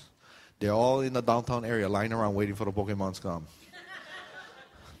Pokemons. They're all in the downtown area, lying around waiting for the Pokemons to come.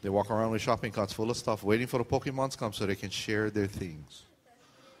 They walk around with shopping carts full of stuff, waiting for the Pokemons to come so they can share their things.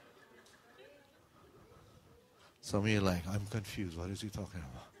 Some of you are like, I'm confused. What is he talking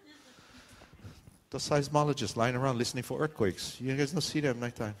about? The seismologists lying around listening for earthquakes. You guys don't see them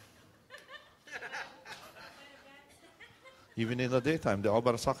nighttime. Even in the daytime, they're all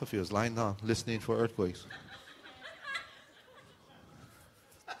by the soccer fields, lying down, listening for earthquakes.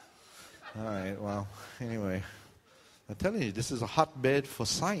 All right, well, anyway. I'm telling you, this is a hotbed for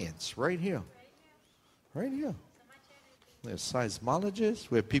science right here. Right here. There's seismologists.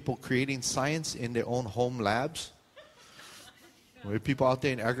 We have people creating science in their own home labs. We have people out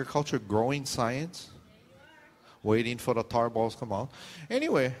there in agriculture growing science, waiting for the tar balls to come out.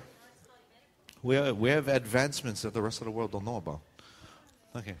 Anyway, we have advancements that the rest of the world don't know about.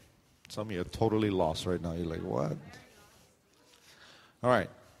 Okay. Some of you are totally lost right now. You're like, what? All right.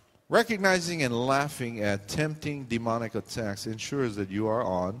 Recognizing and laughing at tempting demonic attacks ensures that you are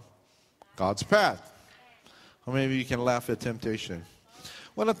on God's path. Or maybe you can laugh at temptation.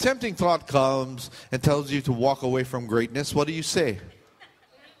 When a tempting thought comes and tells you to walk away from greatness, what do you say?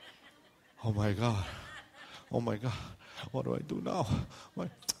 Oh my God. Oh my God. What do I do now?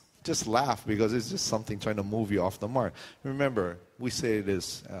 Just laugh, because it's just something trying to move you off the mark. Remember, we say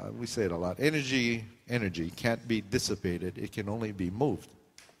this, we say it a lot. Energy can't be dissipated. It can only be moved.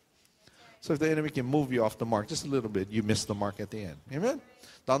 So if the enemy can move you off the mark just a little bit, you miss the mark at the end. Amen?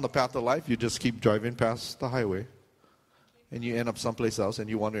 Down the path of life, you just keep driving past the highway, and you end up someplace else, and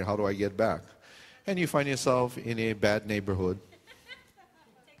you wonder, how do I get back? And you find yourself in a bad neighborhood.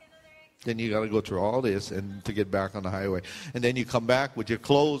 Then you got to go through all this and to get back on the highway. And then you come back with your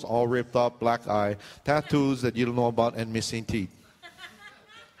clothes all ripped up, black eye, tattoos that you don't know about, and missing teeth.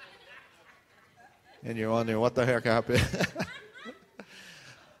 And you're wondering, what the heck happened?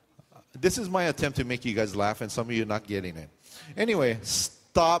 This is my attempt to make you guys laugh, and some of you are not getting it. Anyway,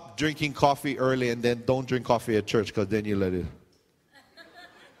 stop drinking coffee early, and then don't drink coffee at church, because then you let it.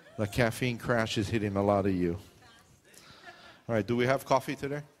 The caffeine crash is hitting a lot of you. All right, do we have coffee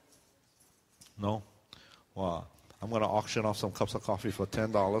today? No? Wow. I'm going to auction off some cups of coffee for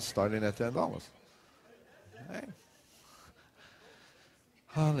 $10, starting at $10. Hey.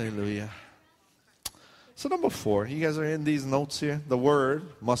 Hallelujah. So number 4, you guys are in these notes here. The word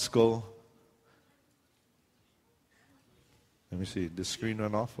must go. Let me see. The screen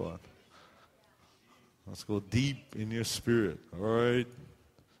went off. Or let's go deep in your spirit. All right?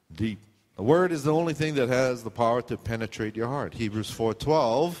 Deep. The word is the only thing that has the power to penetrate your heart. Hebrews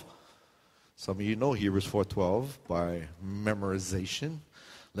 4:12. Some of you know Hebrews 4:12 by memorization.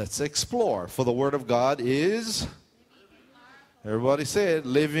 Let's explore. For the word of God is, everybody say it,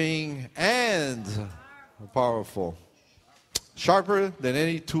 living and powerful. Sharper than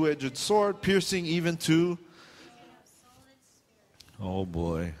any two-edged sword, piercing even to... Oh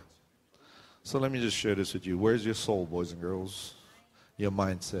boy. So let me just share this with you. Where's your soul, boys and girls? Your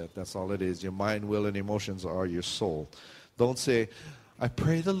mindset. That's all it is. Your mind, will, and emotions are your soul. Don't say, I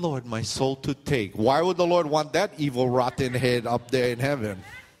pray the Lord my soul to take. Why would the Lord want that evil, rotten head up there in heaven?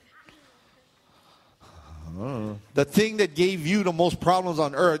 The thing that gave you the most problems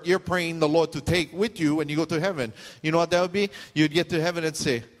on earth, you're praying the Lord to take with you when you go to heaven. You know what that would be? You'd get to heaven and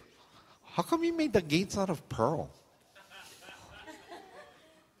say, how come you made the gates out of pearl?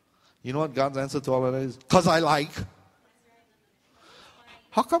 You know what God's answer to all of that is? Because I like.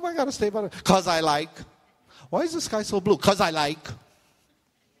 How come I got to stay by it? Because I like. Why is the sky so blue? Because I like.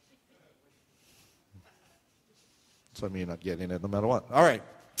 Some of you are not getting it no matter what. All right.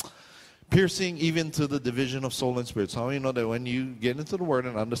 Piercing even to the division of soul and spirit. So how many know that when you get into the Word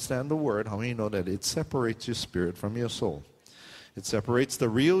and understand the Word, how many know that it separates your spirit from your soul? It separates the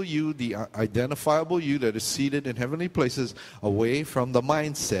real you, the identifiable you that is seated in heavenly places, away from the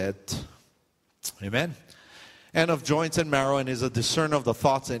mindset. Amen? And of joints and marrow, and is a discerner of the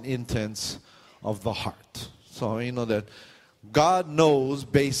thoughts and intents of the heart. So you know that God knows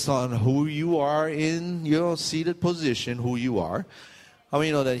based on who you are in your seated position, who you are. How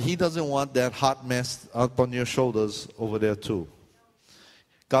many know that He doesn't want that hot mess up on your shoulders over there too?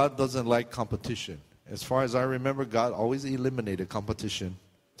 God doesn't like competition. As far as I remember, God always eliminated competition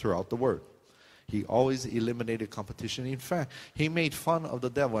throughout the Word. He always eliminated competition. In fact, He made fun of the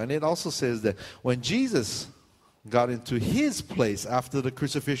devil. And it also says that when Jesus got into His place after the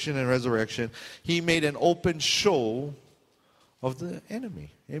crucifixion and resurrection, He made an open show of the enemy.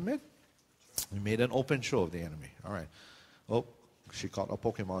 Amen? He made an open show of the enemy. All right. Oh, she caught a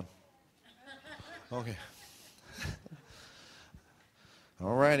Pokemon. Okay.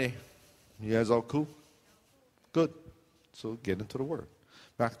 All righty. You guys all cool? Good. So get into the Word.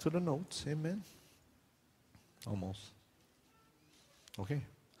 Back to the notes. Amen. Almost. Okay.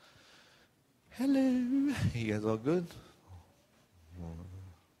 Hello. You guys all good?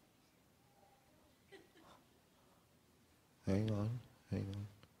 Hang on. Hang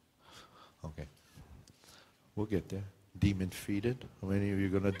on. Okay. We'll get there. Demon-feated. How many of you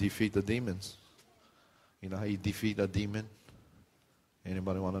are going to defeat the demons? You know how you defeat a demon?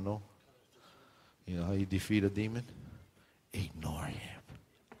 Anybody want to know? You know how you defeat a demon? Ignore him.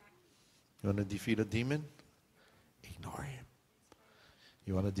 You want to defeat a demon? Ignore him.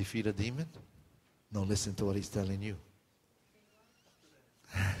 You want to defeat a demon? No, listen to what he's telling you.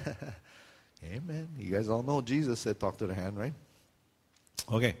 Amen. You guys all know Jesus said talk to the hand, right?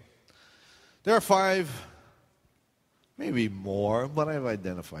 Okay. There are 5, maybe more, but I've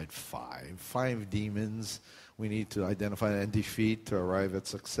identified 5. 5 demons we need to identify and defeat to arrive at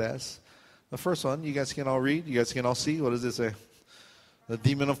success. The first one, you guys can all read, you guys can all see. What does it say? The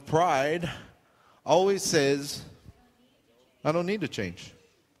demon of pride always says, I don't need to change.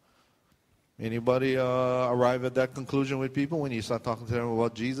 Anybody arrive at that conclusion with people when you start talking to them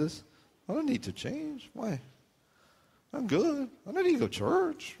about Jesus? I don't need to change. Why? I'm good. I don't need to go to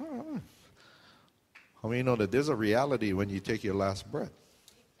church. How many know that there's a reality when you take your last breath?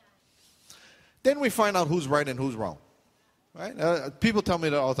 Then we find out who's right and who's wrong. Right? People tell me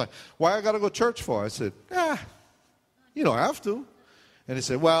that all the time. Why I got to go to church for? I said, you don't have to. And they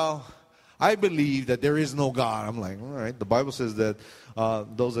say, well, I believe that there is no God. I'm like, all right. The Bible says that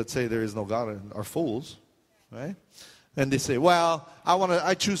those that say there is no God are fools. Right? And they say, well,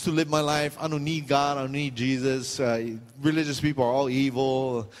 I choose to live my life. I don't need God. I don't need Jesus. Religious people are all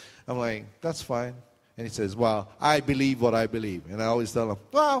evil. I'm like, that's fine. And he says, well, I believe what I believe. And I always tell him,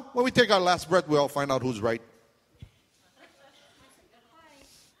 well, when we take our last breath, we all find out who's right.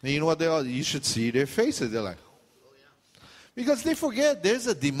 And you know what they are? You should see their faces. They're like, because they forget there's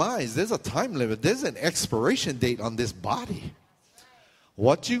a demise. There's a time limit. There's an expiration date on this body.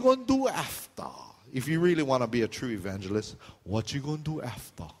 What you going to do after? If you really want to be a true evangelist, what you going to do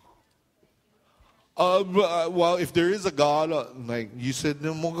after? Well, if there is a God, like you said,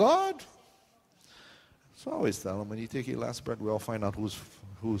 no more God. So I always tell them, when you take your last breath, we all find out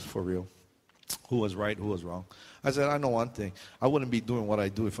who's for real. Who was right, who was wrong. I said, I know one thing. I wouldn't be doing what I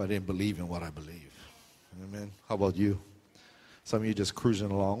do if I didn't believe in what I believe. Amen. How about you? Some of you just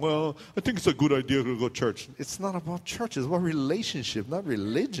cruising along. Well, I think it's a good idea to go to church. It's not about church. It's about relationship, not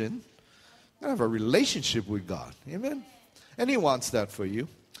religion. I have a relationship with God. Amen. And he wants that for you.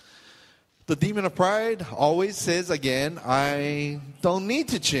 The demon of pride always says again, I don't need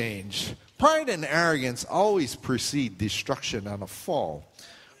to change. Pride and arrogance always precede destruction and a fall.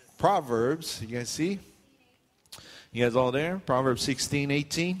 Proverbs, you guys see? You guys all there? Proverbs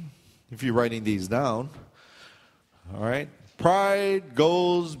 16:18. If you're writing these down. All right. Pride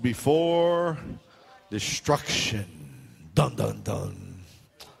goes before destruction. Dun, dun, dun.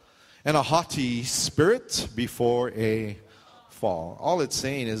 And a haughty spirit before a fall. All it's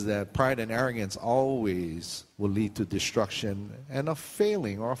saying is that pride and arrogance always will lead to destruction and a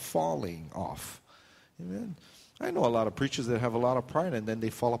failing or a falling off. Amen. I know a lot of preachers that have a lot of pride and then they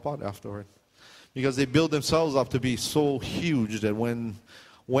fall apart afterward. Because they build themselves up to be so huge that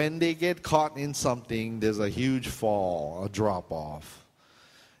when they get caught in something, there's a huge fall, a drop off.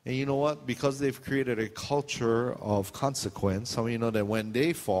 And you know what? Because they've created a culture of consequence, some of you know that when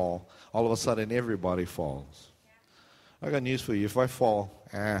they fall, all of a sudden everybody falls. I got news for you. If I fall,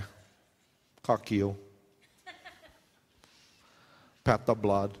 cock you. Pat the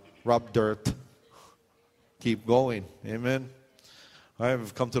blood, rub dirt, keep going. Amen. I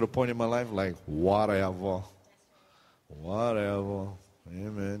have come to the point in my life like, whatever.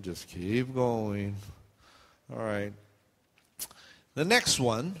 Amen. Just keep going. All right. The next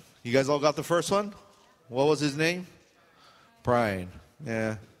one, you guys all got the first one? What was his name? Pride.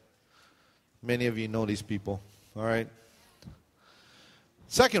 Yeah. Many of you know these people. All right.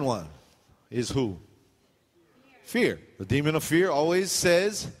 Second one is who? Fear. The demon of fear always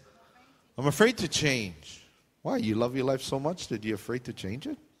says, I'm afraid to change. Why? You love your life so much that you're afraid to change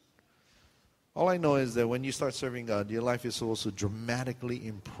it? All I know is that when you start serving God, your life is supposed to dramatically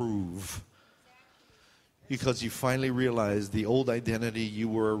improve. Because you finally realize the old identity you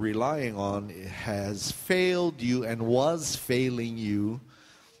were relying on has failed you and was failing you.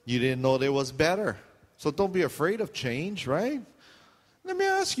 You didn't know there was better. So don't be afraid of change, right? Let me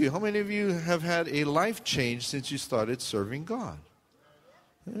ask you, how many of you have had a life change since you started serving God?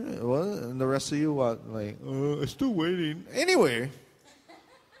 Yeah, well, and the rest of you, what? Like, I'm still waiting. Anyway,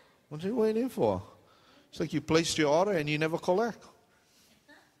 what are you waiting for? It's like you placed your order and you never collect.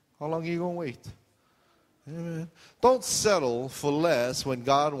 How long are you going to wait? Amen. Don't settle for less when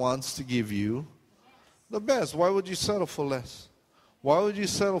God wants to give you the best. Why would you settle for less? Why would you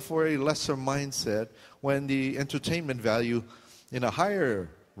settle for a lesser mindset when the entertainment value in a higher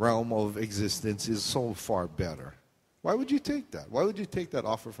realm of existence is so far better? Why would you take that? Why would you take that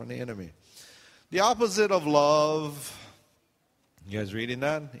offer from the enemy? The opposite of love, you guys reading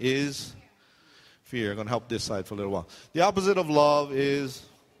that, is Fear. I'm going to help this side for a little while. The opposite of love is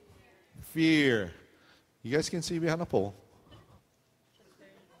fear. You guys can see behind the pole.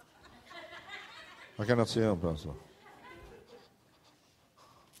 I cannot see him, Pastor.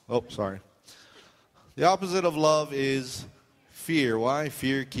 Oh, sorry. The opposite of love is fear. Why?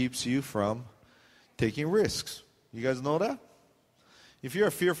 Fear keeps you from taking risks. You guys know that? If you're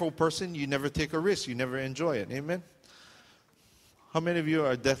a fearful person, you never take a risk. You never enjoy it. Amen? How many of you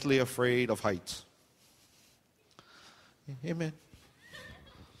are deathly afraid of heights? Amen.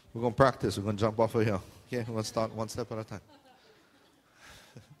 We're going to practice. We're going to jump off a hill. Okay, we're going to start one step at a time.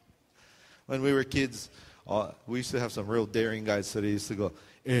 When we were kids, we used to have some real daring guys. So they used to go,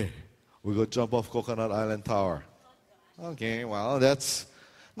 we're going to jump off Coconut Island Tower. Okay, well, that's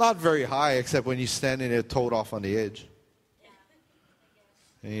not very high except when you're standing there toed off on the edge.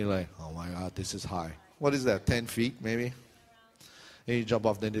 And you're like, oh my God, this is high. What is that, 10 feet maybe? And you jump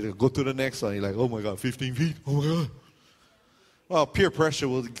off, then you go to the next one. You're like, oh my God, 15 feet? Oh my God. Well, peer pressure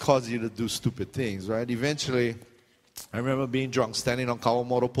will cause you to do stupid things, right? Eventually, I remember being drunk, standing on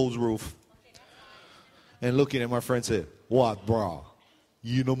Kawamoto Pool's roof, and looking at my friend and said, what, bro?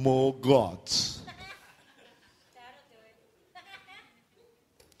 You no more guts.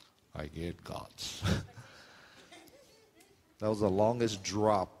 I get guts. That was the longest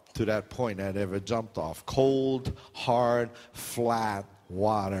drop to that point I'd ever jumped off. Cold, hard, flat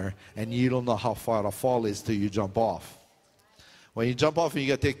water, and you don't know how far the fall is till you jump off. When you jump off, you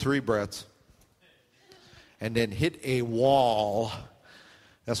got to take 3 breaths and then hit a wall.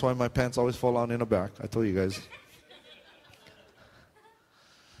 That's why my pants always fall out in the back. I told you guys.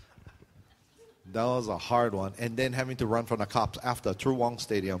 That was a hard one. And then having to run from the cops after through Wong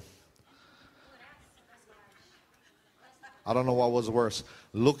Stadium. I don't know what was worse.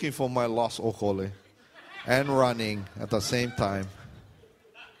 Looking for my lost okole and running at the same time.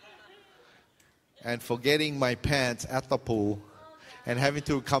 And forgetting my pants at the pool. And having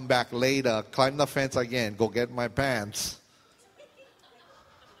to come back later, climb the fence again, go get my pants.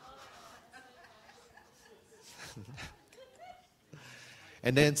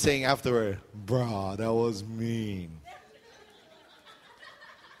 And then saying afterward, bruh, that was mean.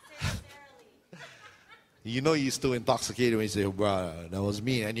 You know you're still intoxicated when you say, bruh, that was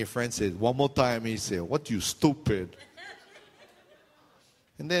mean. And your friend says, one more time, and you say, what, you stupid?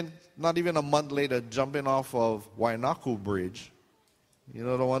 And then, not even a month later, jumping off of Wainaku Bridge. You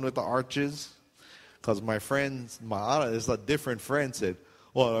know the one with the arches? Because my other, it's a different friend, said,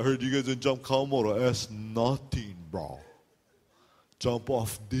 well, I heard you guys didn't jump Kawamoto. That's nothing, bro. Jump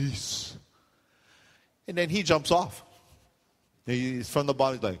off this. And then he jumps off. And he's from the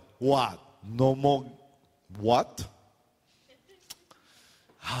bottom, he's like, what? No more, what?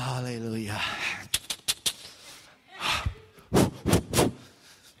 Hallelujah.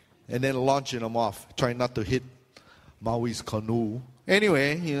 And then launching him off, trying not to hit Maui's canoe.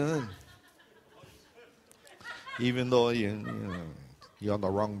 Anyway, even though you're on the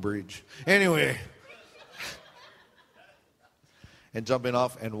wrong bridge. Anyway. And jumping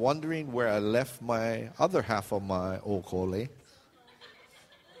off and wondering where I left my other half of my okole.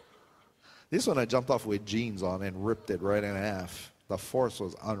 This one I jumped off with jeans on and ripped it right in half. The force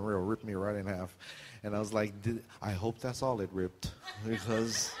was unreal, ripped me right in half. And I was like, I hope that's all it ripped.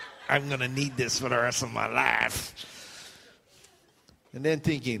 Because I'm going to need this for the rest of my life. And then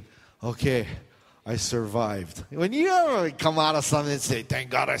thinking, okay, I survived. When you ever come out of something and say, thank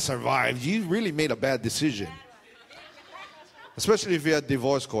God I survived, you really made a bad decision. Especially if you're at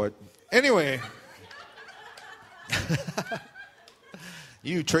divorce court. Anyway,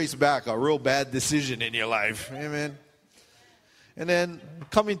 you trace back a real bad decision in your life. Amen. And then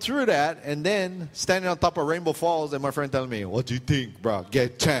coming through that, and then standing on top of Rainbow Falls, and my friend telling me, what do you think, bro?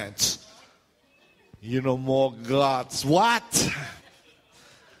 Get chance. You know more guts. What?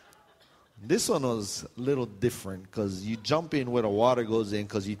 This one was a little different because you jump in where the water goes in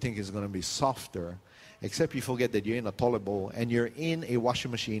because you think it's going to be softer. Except you forget that you're in a toilet bowl and you're in a washing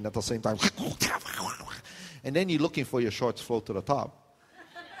machine at the same time. And then you're looking for your shorts float to the top.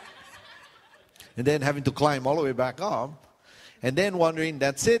 And then having to climb all the way back up. And then wondering,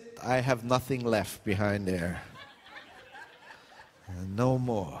 that's it, I have nothing left behind there. And no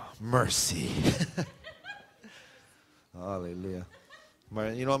more mercy. Hallelujah.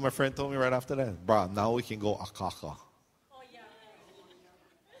 You know what my friend told me right after that? Bro, now we can go akaka.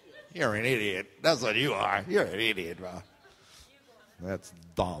 You're an idiot. That's what you are. You're an idiot, bro. That's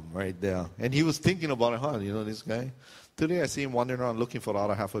dumb right there. And he was thinking about it, huh? You know this guy? Today I see him wandering around looking for the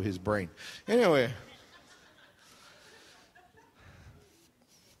other half of his brain. Anyway.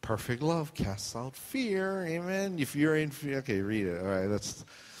 Perfect love casts out fear. Amen. If you're in fear. Okay, read it. All right.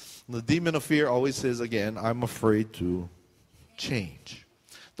 The demon of fear always says, again, I'm afraid to change.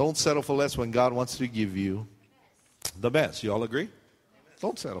 Don't settle for less when God wants to give you the best. You all agree?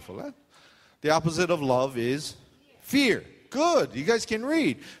 Don't settle for that. The opposite of love is fear. Good. You guys can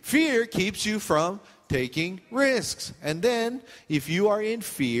read. Fear keeps you from taking risks. And then, if you are in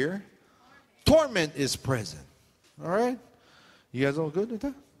fear, torment is present. All right? You guys all good with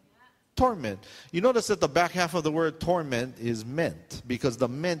that? Torment. You notice that the back half of the word torment is meant, because the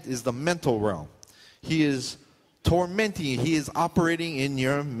meant is the mental realm. He is tormenting you. He is operating in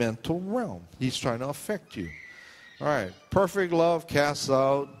your mental realm. He's trying to affect you. All right. Perfect love casts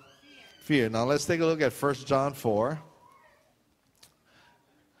out fear. Now let's take a look at 1 John 4.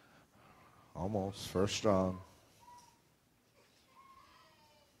 Almost. 1 John.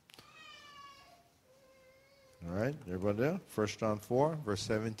 All right. Everybody there? 1 John 4, verse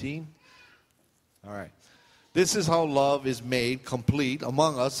 17. All right. This is how love is made complete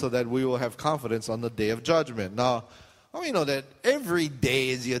among us so that we will have confidence on the day of judgment. Now, how many know that every day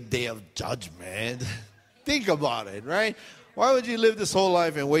is your day of judgment? Think about it, right? Why would you live this whole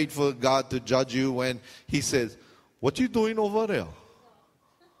life and wait for God to judge you when He says, what you doing over there?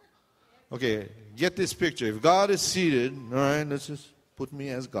 Okay, get this picture. If God is seated, all right, let's just put me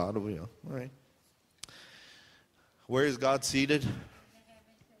as God over here, all right. Where is God seated?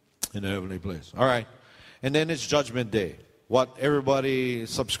 In the heavenly place. All right. And then it's judgment day. What everybody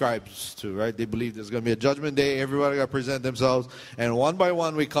subscribes to, right? They believe there's going to be a judgment day. Everybody got to present themselves. And one by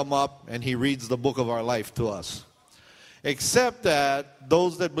one we come up and He reads the book of our life to us. Except that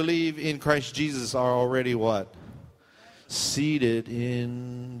those that believe in Christ Jesus are already what? Seated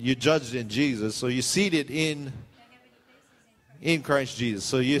in, you're judged in Jesus. So you're seated in Christ Jesus.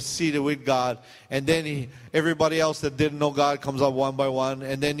 So you're seated with God, and then everybody else that didn't know God comes up one by one,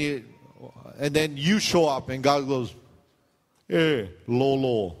 and then you show up, and God goes, "Hey,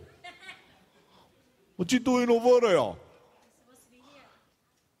 Lolo, what you doing over there?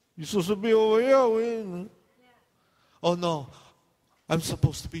 You're supposed to be over here. Oh no, I'm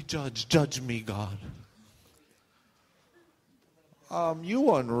supposed to be judged. Judge me, God."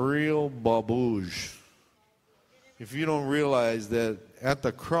 You unreal baboosh. If you don't realize that at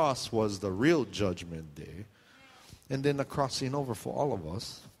the cross was the real judgment day, and then the crossing over for all of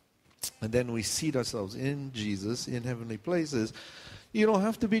us, and then we seat ourselves in Jesus in heavenly places, you don't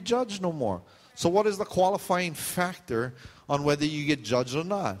have to be judged no more. So what is the qualifying factor on whether you get judged or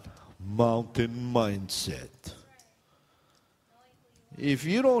not? Mountain mindset. If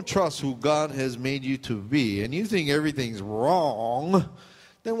you don't trust who God has made you to be, and you think everything's wrong,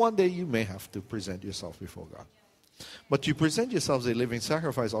 then one day you may have to present yourself before God. But you present yourselves a living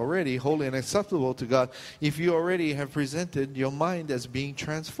sacrifice already, holy and acceptable to God, if you already have presented your mind as being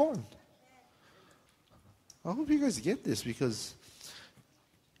transformed. I hope you guys get this, because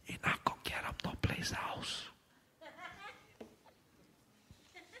you're not going to get up no place else.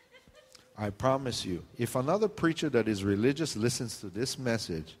 I promise you, if another preacher that is religious listens to this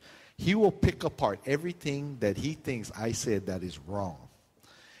message, he will pick apart everything that he thinks I said that is wrong.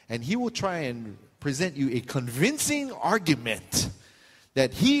 And he will try and present you a convincing argument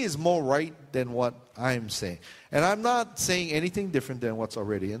that he is more right than what I'm saying. And I'm not saying anything different than what's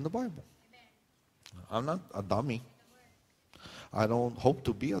already in the Bible. I'm not a dummy. I don't hope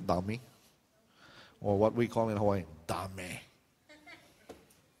to be a dummy. Or what we call in Hawaii, dummy.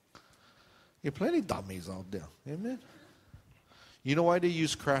 There are plenty of dummies out there. Amen? You know why they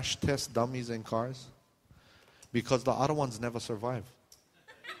use crash test dummies in cars? Because the other ones never survive.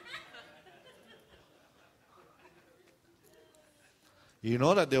 You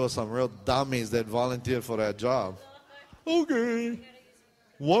know that there were some real dummies that volunteered for that job. Okay.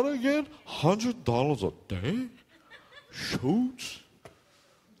 What again? $100 a day? Shoots.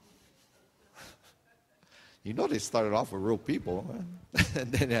 You know they started off with real people. Huh?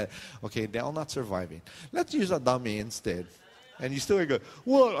 And then, okay, they're all not surviving. Let's use a dummy instead. And you still go,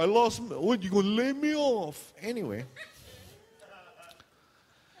 what? I lost, what, you going to lay me off? Anyway.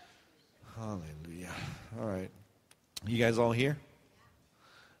 Hallelujah. All right. You guys all here?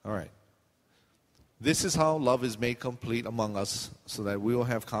 All right. This is how love is made complete among us so that we will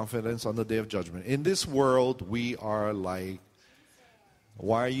have confidence on the day of judgment. In this world, we are like,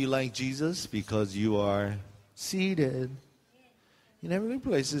 why are you like Jesus? Because you are seated in heavenly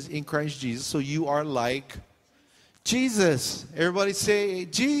places in Christ Jesus. So you are like Jesus. Everybody say,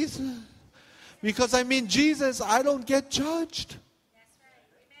 Jesus. Because I'm in Jesus, I don't get judged.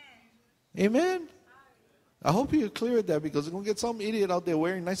 Amen. I hope you cleared that, because you're going to get some idiot out there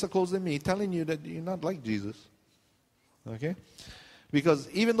wearing nicer clothes than me telling you that you're not like Jesus. Okay? Because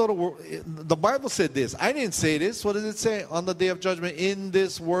even though the Bible said this, I didn't say this. What does it say? On the day of judgment, in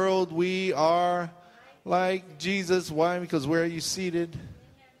this world we are like Jesus. Why? Because where are you seated?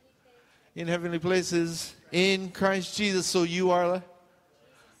 In heavenly places. In Christ Jesus. So you are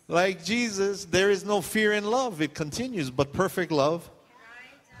like Jesus. There is no fear in love. It continues. But perfect love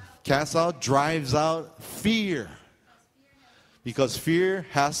casts out, drives out fear. Because fear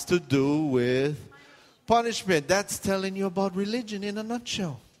has to do with punishment. That's telling you about religion in a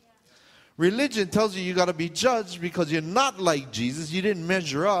nutshell. Religion tells you got to be judged because you're not like Jesus. You didn't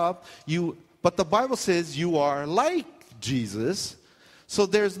measure up. But the Bible says you are like Jesus. So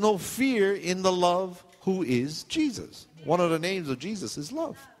there's no fear in the love who is Jesus. One of the names of Jesus is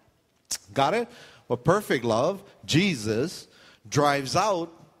love. Got it? Well, perfect love, Jesus, drives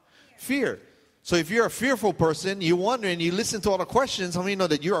out fear. So if you're a fearful person, you wonder and you listen to all the questions, how many know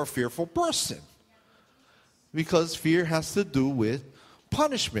that you're a fearful person? Because fear has to do with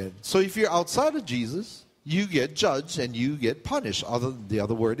punishment. So if you're outside of Jesus, you get judged and you get punished. The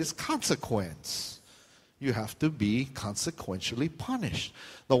other word is consequence. You have to be consequentially punished.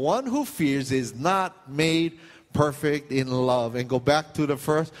 The one who fears is not made perfect in love. And go back to the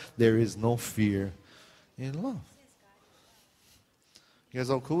first, there is no fear in love. You guys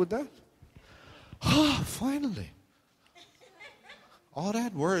all cool with that? Ah, finally. All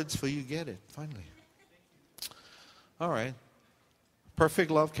that words for you get it, finally. All right.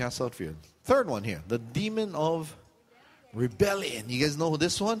 Perfect love casts out fear. Third one here, the demon of rebellion. You guys know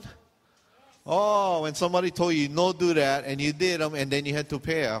this one? Oh, when somebody told you, no, do that, and you did them, and then you had to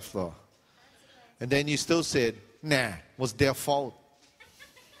pay after. And then you still said, nah, it was their fault.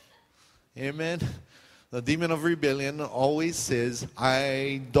 Amen? The demon of rebellion always says,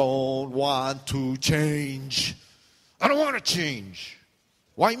 I don't want to change. I don't want to change.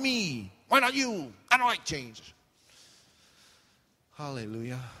 Why me? Why not you? I don't like change.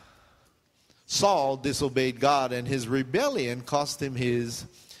 Hallelujah. Saul disobeyed God, and his rebellion cost him his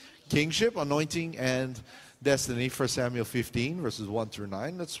kingship, anointing, and destiny. 1 Samuel 15, verses 1 through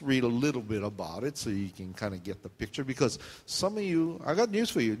 9. Let's read a little bit about it so you can kind of get the picture. Because some of you, I got news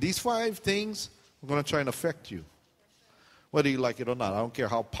for you. These 5 things are going to try and affect you. Whether you like it or not. I don't care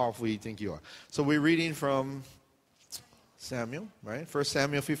how powerful you think you are. So we're reading from Samuel, right? 1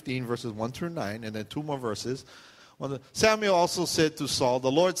 Samuel 15, verses 1 through 9, and then 2 more verses. Samuel also said to Saul,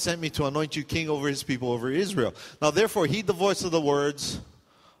 the Lord sent me to anoint you king over his people, over Israel. Now therefore heed the voice of the words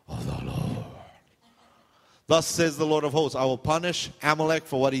of the Lord. Thus says the Lord of hosts, I will punish Amalek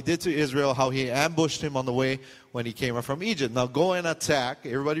for what he did to Israel, how he ambushed him on the way when he came up from Egypt. Now go and attack,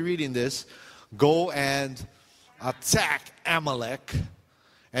 everybody reading this, go and attack Amalek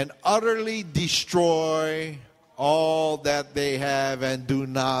and utterly destroy all that they have and do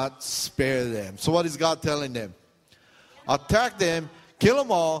not spare them. So what is God telling them? Attack them, kill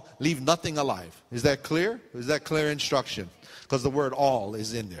them all, leave nothing alive. Is that clear? Is that clear instruction? Because the word all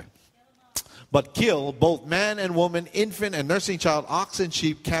is in there. But kill both man and woman, infant and nursing child, ox and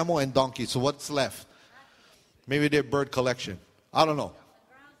sheep, camel and donkey. So what's left? Maybe their bird collection. I don't know.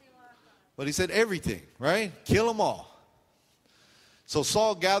 But he said everything, right? Kill them all. So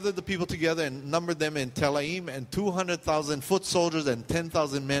Saul gathered the people together and numbered them in Telaim, and 200,000 foot soldiers and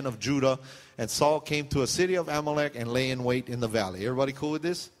 10,000 men of Judah. And Saul came to a city of Amalek and lay in wait in the valley. Everybody cool with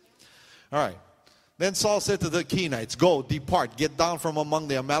this? All right. Then Saul said to the Kenites, go, depart, get down from among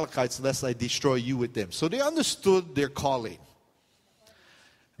the Amalekites, lest I destroy you with them. So they understood their calling.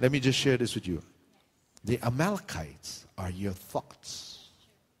 Let me just share this with you. The Amalekites are your thoughts.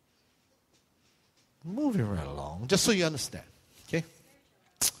 Moving right along, just so you understand. Okay?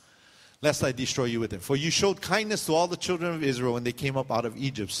 Lest I destroy you with them. For you showed kindness to all the children of Israel when they came up out of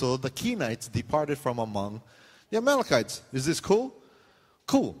Egypt. So the Kenites departed from among the Amalekites. Is this cool?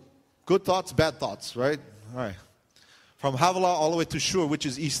 Cool. Good thoughts, bad thoughts, right? All right. From Havilah all the way to Shur, which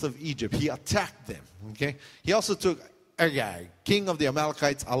is east of Egypt. He attacked them. Okay? He also took Agag, king of the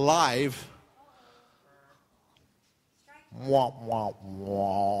Amalekites, alive. Wah, wah,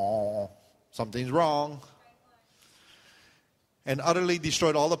 wah. Something's wrong. And utterly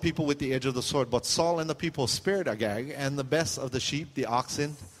destroyed all the people with the edge of the sword. But Saul and the people spared Agag and the best of the sheep, the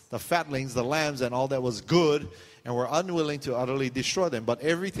oxen, the fatlings, the lambs, and all that was good, and were unwilling to utterly destroy them. But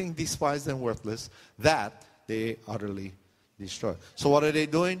everything despised and worthless, that they utterly destroyed. So what are they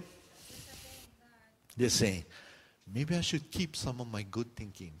doing? They're saying, maybe I should keep some of my good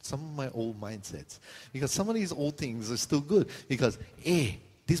thinking, some of my old mindsets. Because some of these old things are still good. Because, hey,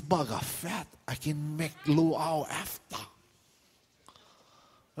 this bugger fat, I can make luau after.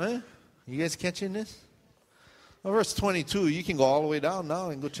 Huh? You guys catching this? Well, verse 22, you can go all the way down now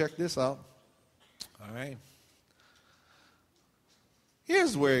and go check this out. All right.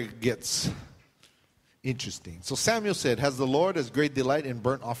 Here's where it gets interesting. So Samuel said, has the Lord as great delight in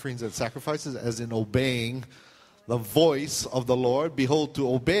burnt offerings and sacrifices as in obeying the voice of the Lord? Behold, to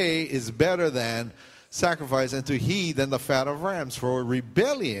obey is better than sacrifice, and to heed than the fat of rams. For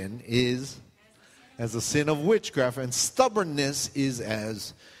rebellion is as the sin of witchcraft, and stubbornness is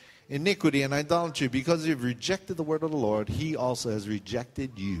as iniquity and idolatry. Because you've rejected the word of the Lord, he also has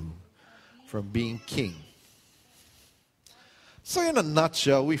rejected you from being king. So in a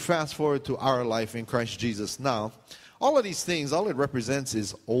nutshell, we fast forward to our life in Christ Jesus now. All of these things, all it represents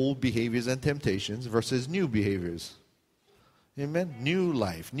is old behaviors and temptations versus new behaviors. Amen? New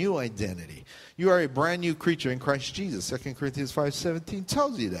life, new identity. You are a brand new creature in Christ Jesus. 2 Corinthians 5:17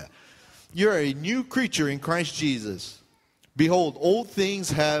 tells you that. You're a new creature in Christ Jesus. Behold, old things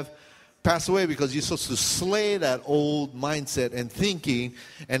have passed away, because you're supposed to slay that old mindset and thinking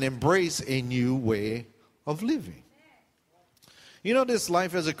and embrace a new way of living. You know, this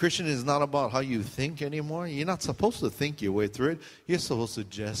life as a Christian is not about how you think anymore. You're not supposed to think your way through it. You're supposed to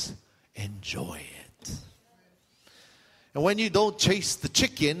just enjoy it. And when you don't chase the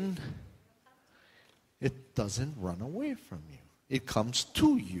chicken, it doesn't run away from you. It comes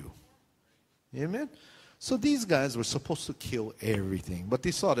to you. Amen? So these guys were supposed to kill everything, but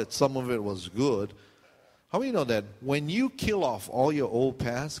they saw that some of it was good. How many know that when you kill off all your old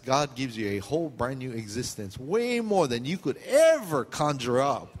past, God gives you a whole brand new existence, way more than you could ever conjure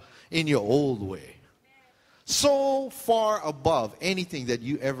up in your old way. So far above anything that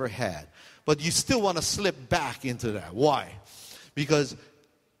you ever had. But you still want to slip back into that. Why? Because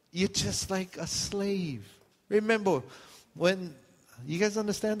you're just like a slave. Remember, when you guys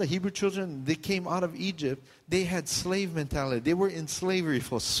understand the Hebrew children, they came out of Egypt, they had slave mentality. They were in slavery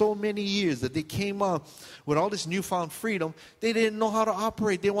for so many years that they came up with all this newfound freedom. They didn't know how to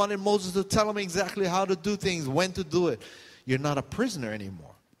operate. They wanted Moses to tell them exactly how to do things, when to do it. You're not a prisoner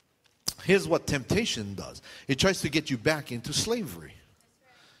anymore. Here's what temptation does. It tries to get you back into slavery.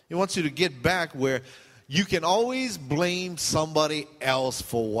 It wants you to get back where you can always blame somebody else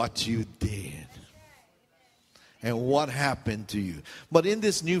for what you did and what happened to you. But in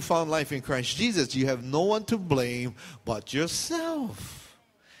this newfound life in Christ Jesus, you have no one to blame but yourself.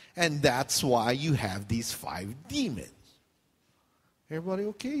 And that's why you have these 5 demons. Everybody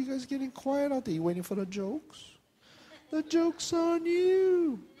okay? You guys getting quiet out there? You waiting for the jokes? The joke's on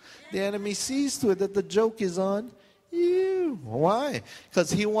you. The enemy sees to it that the joke is on you. Why? Because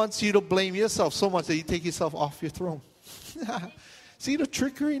he wants you to blame yourself so much that you take yourself off your throne. See the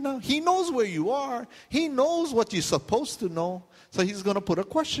trickery now? He knows where you are. He knows what you're supposed to know. So he's going to put a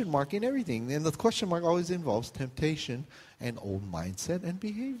question mark in everything. And the question mark always involves temptation and old mindset and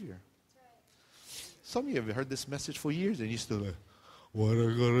behavior. Some of you have heard this message for years and you're still like, what I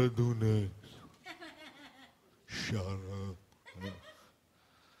got to do next? Shut up.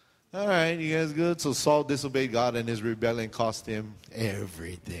 All right, you guys good? So Saul disobeyed God and his rebellion cost him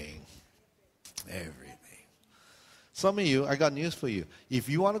everything. Everything. Some of you, I got news for you. If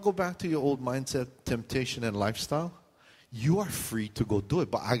you want to go back to your old mindset, temptation, and lifestyle, you are free to go do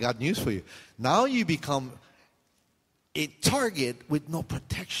it. But I got news for you. Now you become a target with no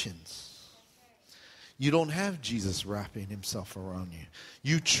protections. You don't have Jesus wrapping himself around you.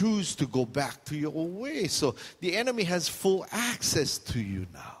 You choose to go back to your old way. So the enemy has full access to you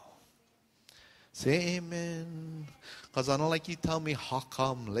now. Say amen. Because I don't like you tell me how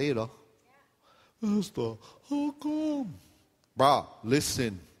come later. Pastor, how come? Bruh,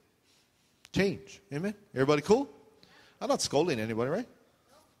 listen. Change. Amen? Everybody cool? I'm not scolding anybody, right?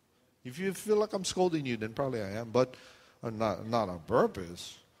 If you feel like I'm scolding you, then probably I am. But not on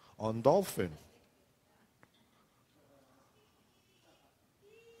purpose. On dolphin.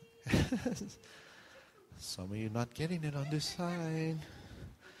 Some of you not getting it on this side.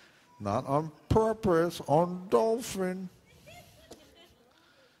 Not on purpose, on dolphin.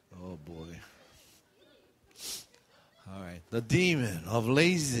 Oh boy. All right. The demon of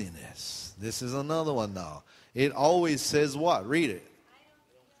laziness. This is another one now. It always says what? Read it.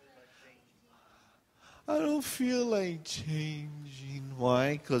 I don't feel like changing.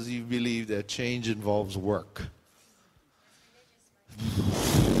 Why? Because you believe that change involves work.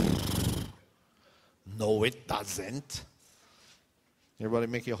 No, it doesn't. Everybody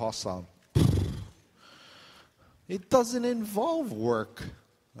make your horse sound. It doesn't involve work.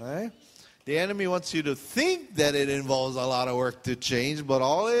 Right? The enemy wants you to think that it involves a lot of work to change, but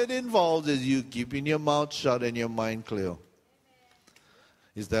all it involves is you keeping your mouth shut and your mind clear.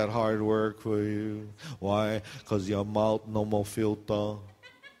 Is that hard work for you? Why? Because your mouth no more filter.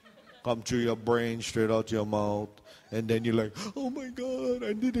 Come through your brain, straight out your mouth. And then you're like, oh my God,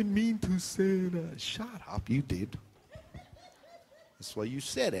 I didn't mean to say that. Shut up, you did. That's why you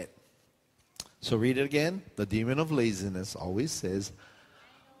said it. So read it again. The demon of laziness always says,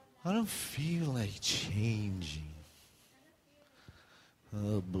 I don't feel like changing.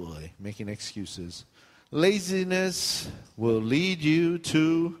 Oh boy, making excuses. Laziness will lead you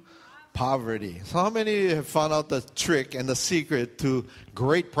to poverty. So how many have found out the trick and the secret to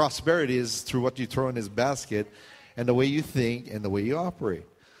great prosperity is through what you throw in this basket and the way you think and the way you operate?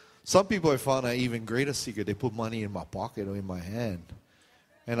 Some people have found an even greater secret. They put money in my pocket or in my hand.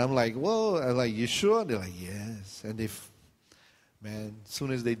 And I'm like, whoa. I'm like, you sure? They're like, yes. And man, as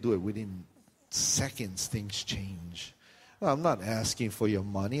soon as they do it, within seconds, things change. Well, I'm not asking for your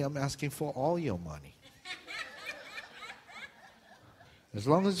money. I'm asking for all your money. As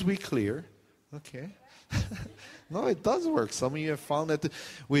long as we're clear, okay. No, it does work. Some of you have found that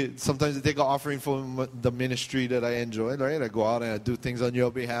sometimes they take an offering from the ministry that I enjoy, right? I go out and I do things on your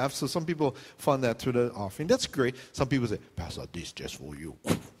behalf. So some people found that through the offering. That's great. Some people say, Pastor, this just for you.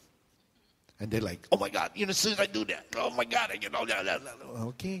 And they're like, oh my God, as soon as I do that, oh my God,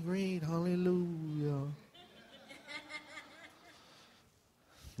 okay, great, hallelujah.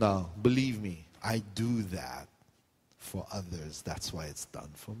 Now, believe me, I do that for others. That's why it's done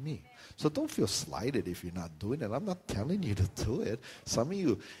for me. So don't feel slighted if you're not doing it. I'm not telling you to do it. Some of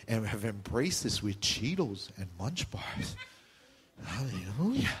you have embraced this with Cheetos and Munch Bars.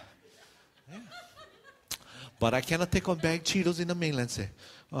 Hallelujah. Yeah. But I cannot take on bag Cheetos in the mainland and say,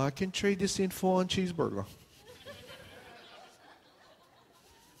 I can trade this in for a cheeseburger.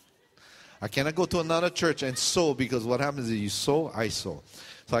 I cannot go to another church and sow, because what happens is you sow, I sow.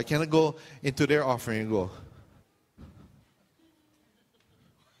 So I cannot go into their offering and go,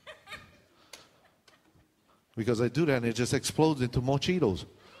 because I do that and it just explodes into more Cheetos.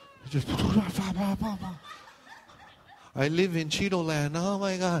 I live in Cheeto land. Oh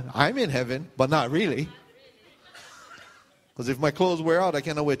my God. I'm in heaven, but not really. Because if my clothes wear out, I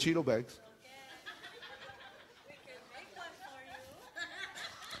cannot wear Cheeto bags.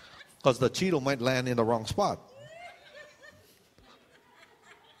 Because the Cheeto might land in the wrong spot.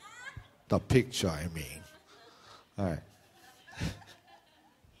 The picture, I mean. All right.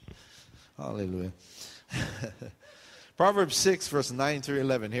 Hallelujah. Proverbs 6, verse 9 through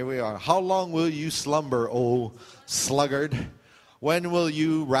 11. Here we are. How long will you slumber, O sluggard? When will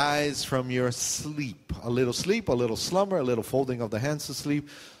you rise from your sleep, a little slumber, a little folding of the hands to sleep?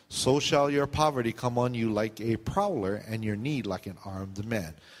 So shall your poverty come on you like a prowler, and your need like an armed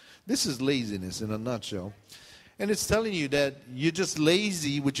man. This is laziness in a nutshell. And it's telling you that you're just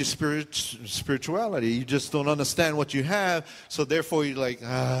lazy with your spirituality. You just don't understand what you have. So therefore you're like,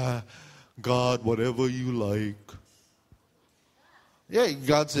 God, whatever you like. Yeah,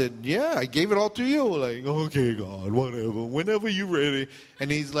 God said, yeah, I gave it all to you. Like, okay, God, whatever, whenever you're ready. And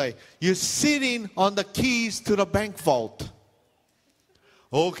he's like, you're sitting on the keys to the bank vault.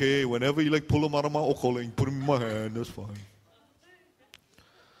 Okay, whenever you like, pull them out of my okole and put them in my hand, that's fine.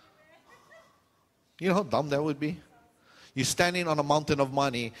 You know how dumb that would be? You're standing on a mountain of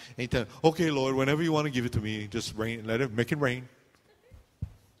money, and you tell, okay, Lord, whenever you want to give it to me, just rain, make it rain.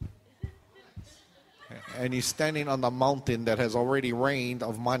 And you're standing on the mountain that has already rained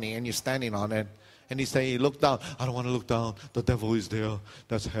of money, and you're standing on it. And he's saying, look down. I don't want to look down. The devil is there.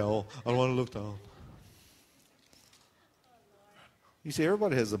 That's hell. I don't want to look down. You see,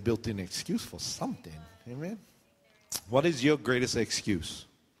 everybody has a built-in excuse for something. Amen? What is your greatest excuse?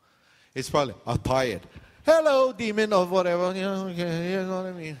 It's probably, I'm tired. Hello, demon of whatever. You know, okay, you know what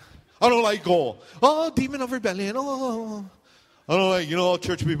I mean? I don't like gold. Oh, demon of rebellion. Oh, I don't like, all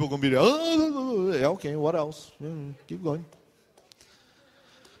church people going to be there. Oh, okay, what else? Keep going.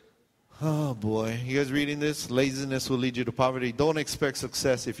 Oh, boy. You guys reading this? Laziness will lead you to poverty. Don't expect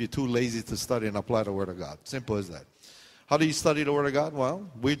success if you're too lazy to study and apply the Word of God. Simple as that. How do you study the Word of God? Well,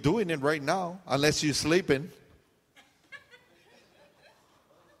 we're doing it right now, unless you're sleeping.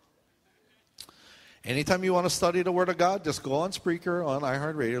 Anytime you want to study the Word of God, just go on Spreaker, on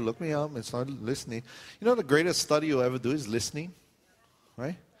iHeartRadio, look me up and start listening. You know the greatest study you'll ever do is listening,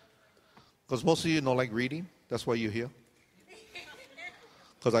 right? Because most of you don't like reading. That's why you're here.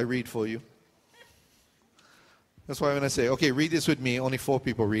 Because I read for you. That's why when I say, okay, read this with me, only 4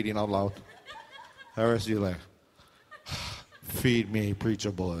 people reading out loud. The rest of you like, feed me,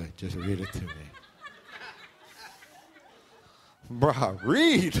 preacher boy, just read it to me. Bruh,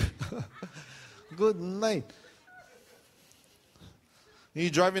 read. Good night. You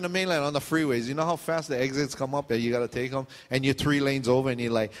drive in the mainland on the freeways. You know how fast the exits come up that you got to take them? And you're 3 lanes over and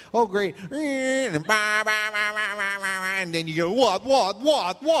you're like, oh, great. And then you go,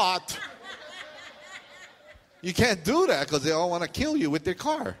 what? You can't do that because they all want to kill you with their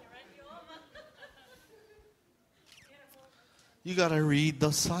car. You got to read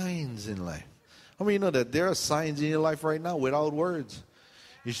the signs in life. How many of you know that there are signs in your life right now without words?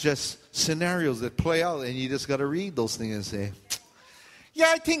 It's just scenarios that play out, and you just got to read those things and say, yeah,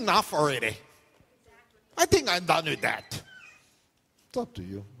 I think enough already. I think I'm done with that. It's up to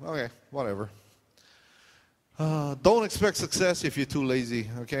you. Okay, whatever. Don't expect success if you're too lazy,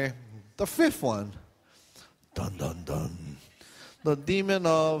 okay? The fifth one. Dun, dun, dun. The demon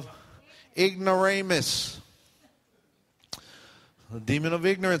of ignoramus. The demon of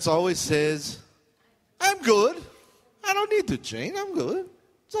ignorance always says, I'm good. I don't need to change. I'm good.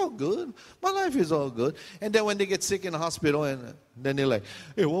 It's all good. My life is all good. And then when they get sick in the hospital, and then they're like,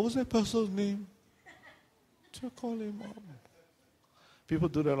 hey, what was that pastor's name? To call him up. People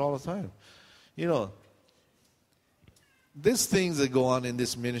do that all the time. You know, there's things that go on in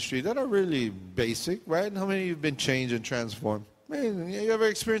this ministry that are really basic, right? How many of you have been changed and transformed? Man, you ever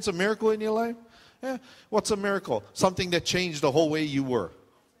experienced a miracle in your life? Yeah. What's a miracle? Something that changed the whole way you were.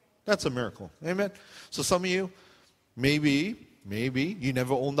 That's a miracle. Amen? So some of you, maybe you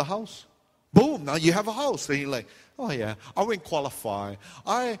never owned a house. Boom, now you have a house. And you're like, oh yeah, I wouldn't qualify.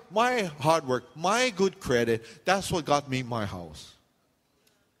 My hard work, my good credit, that's what got me my house.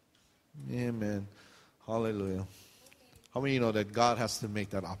 Amen. Hallelujah. How many of you know that God has to make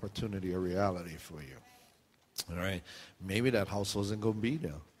that opportunity a reality for you? All right. Maybe that house wasn't going to be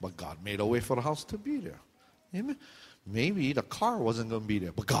there, but God made a way for the house to be there. Amen. Maybe the car wasn't going to be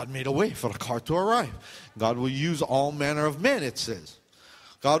there, but God made a way for the car to arrive. God will use all manner of men, it says.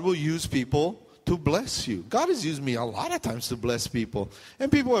 God will use people to bless you. God has used me a lot of times to bless people.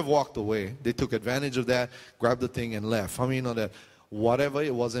 And people have walked away. They took advantage of that, grabbed the thing, and left. How many of you know that whatever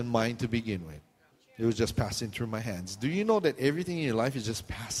it wasn't mine to begin with? It was just passing through my hands. Do you know that everything in your life is just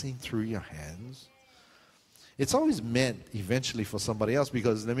passing through your hands? It's always meant eventually for somebody else,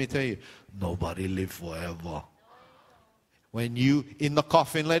 because let me tell you, nobody lives forever. When you in the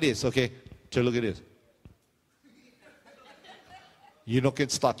coffin like this, okay, so look at this. You can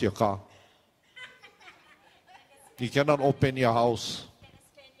start your car. You cannot open your house.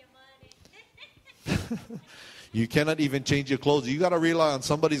 You cannot even change your clothes. You got to rely on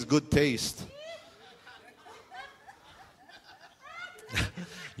somebody's good taste.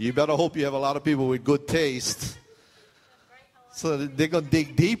 You better hope you have a lot of people with good taste. So they're going to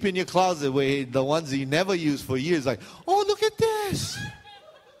dig deep in your closet, where the ones you never use for years, like, oh, look at this.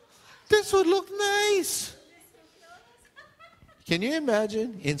 This would look nice. Can you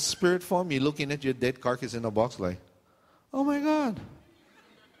imagine in spirit form, you're looking at your dead carcass in a box like, oh my God,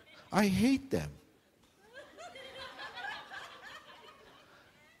 I hate them.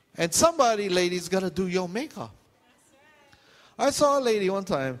 And somebody, ladies, got to do your makeup. I saw a lady one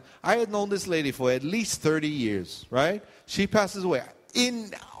time. I had known this lady for at least 30 years, right? She passes away.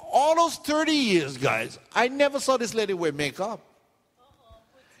 In all those 30 years, guys, I never saw this lady wear makeup.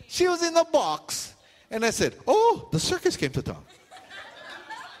 She was in the box. And I said, oh, the circus came to town.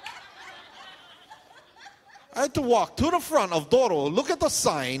 I had to walk to the front of Doro, look at the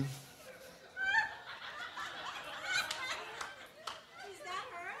sign.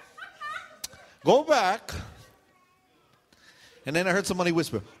 Go back. And then I heard somebody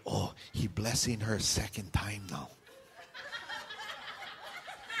whisper, oh, he blessing her second time now.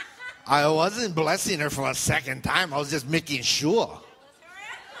 I wasn't blessing her for a second time. I was just making sure.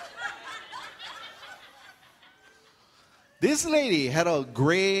 This lady had a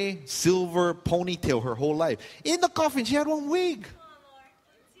gray, silver ponytail her whole life. In the coffin, she had one wig.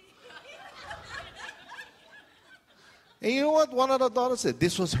 And you know what? One of the daughters said,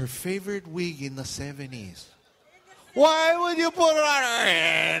 this was her favorite wig in the 70s. Why would you put it on her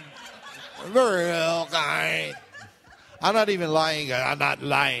head? Real kind. I'm not even lying. I'm not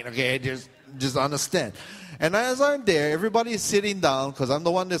lying, okay? Just understand. And as I'm there, everybody is sitting down, because I'm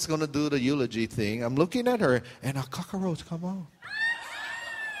the one that's going to do the eulogy thing. I'm looking at her, and a cockroach come out.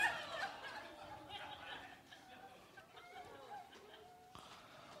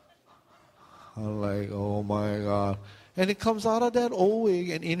 I'm like, oh my God. And it comes out of that old wig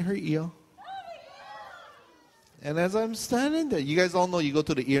and in her ear. And as I'm standing there, you guys all know you go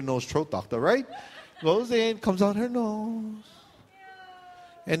to the ear, nose, throat doctor, right? Goes in, comes out her nose.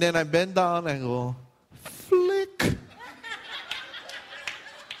 And then I bend down and go, flick.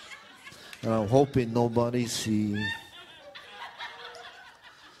 And I'm hoping nobody sees.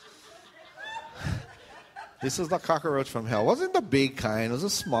 This is the cockroach from hell. It wasn't the big kind. It was a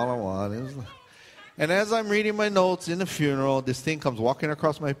smaller one. And as I'm reading my notes in the funeral, this thing comes walking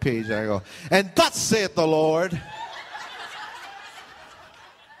across my page. And I go, and thus saith the Lord.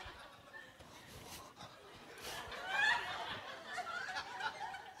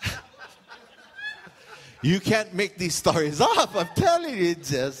 You can't make these stories up. I'm telling you,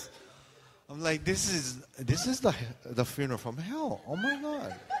 I'm like, this is the funeral from hell. Oh my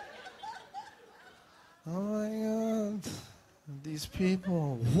God. Oh my God. These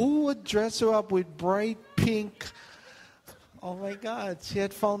people. Who would dress her up with bright pink? Oh my God. She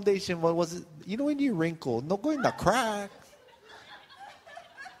had foundation. What was it? You know when you wrinkle, no going to crack.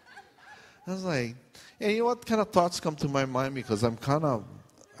 I was like, hey, you know what kind of thoughts come to my mind? Because I'm kind of,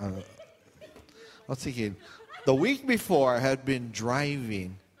 I was thinking, the week before I had been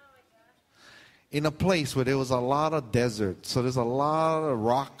driving in a place where there was a lot of desert. So there's a lot of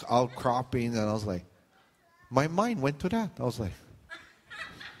rock outcropping. And I was like, my mind went to that. I was like,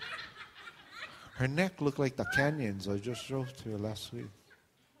 her neck looked like the canyons I just drove to last week.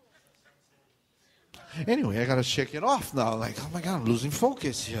 Anyway, I got to shake it off now. Like, oh my God, I'm losing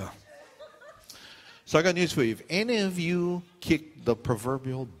focus here. So I got news for you. If any of you kick the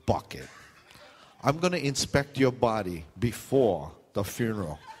proverbial bucket, I'm going to inspect your body before the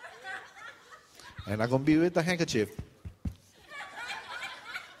funeral. And I'm going to be with the handkerchief.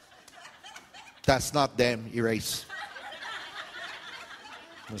 That's not them. Erase.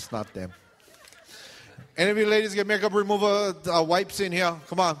 That's not them. Any of you ladies get makeup remover wipes in here?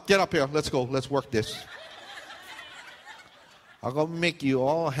 Come on, get up here. Let's go. Let's work this. I'm going to make you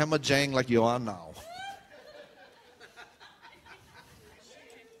all hammer-jang like you are now.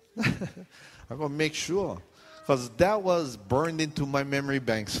 I'm going to make sure. Because that was burned into my memory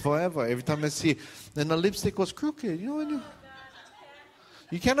banks forever. Every time I see it. And the lipstick was crooked. You know what I mean?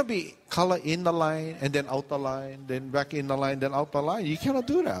 You cannot be color in the line and then out the line, then back in the line, then out the line. You cannot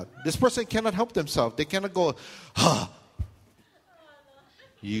do that. This person cannot help themselves. They cannot go, ha.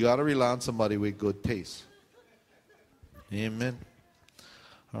 You got to rely on somebody with good taste. Amen.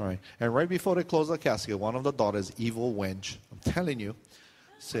 All right. And right before they close the casket, one of the daughters, evil wench, I'm telling you,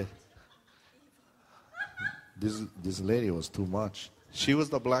 said, this lady was too much. She was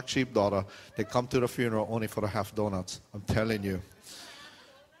the black sheep daughter. They come to the funeral only for the half donuts. I'm telling you.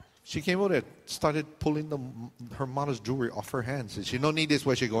 She came over there, started pulling her mother's jewelry off her hands. She don't need this.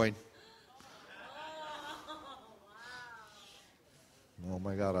 Where she going? Oh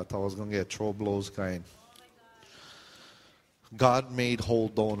my God, I thought I was going to get throw blows kind. God made whole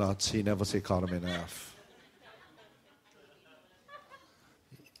donuts. He never said cut them in half.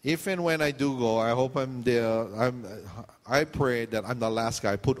 If and when I do go, I hope I'm there. I pray that I'm the last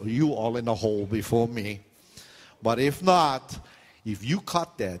guy. Put you all in the hole before me. But if not, if you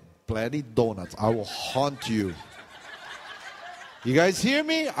cut that bloody donuts, I will haunt you. You guys hear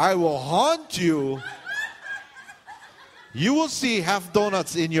me? I will haunt you. You will see half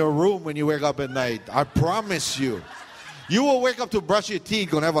donuts in your room when you wake up at night. I promise you. You will wake up to brush your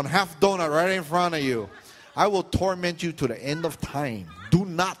teeth, gonna have a half donut right in front of you. I will torment you to the end of time. Do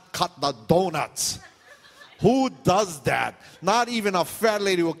not cut the donuts. Who does that? Not even a fat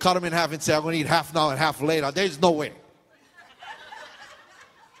lady will cut them in half and say, I'm going to eat half now and half later. There's no way.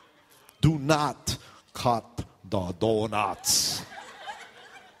 Do not cut the donuts.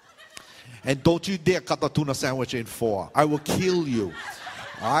 And don't you dare cut the tuna sandwich in four. I will kill you.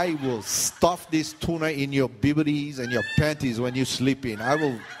 I will stuff this tuna in your bibbities and your panties when you sleep in. I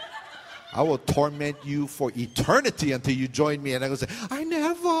will torment you for eternity until you join me. And I will say, I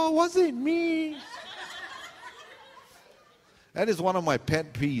never, wasn't me. That is one of my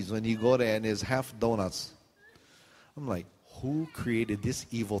pet peeves when you go there and there's half donuts. I'm like, who created this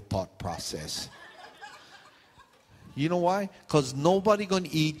evil thought process? You know why? Because nobody going to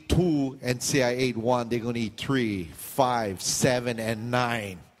eat 2 and say I ate 1. They're going to eat 3, 5, 7, and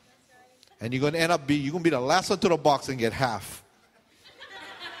 9. And you're going to end up you're going to be the last one to the box and get half.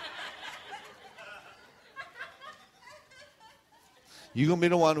 You're going to be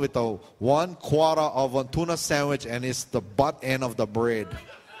the one with the 1/4 of a tuna sandwich and it's the butt end of the bread.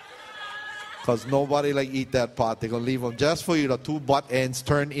 Because nobody eat that part. They're going to leave them just for you. The 2 butt ends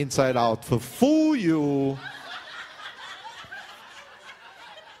turned inside out to fool you.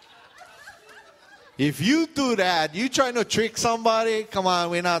 If you do that, you trying to trick somebody? Come on,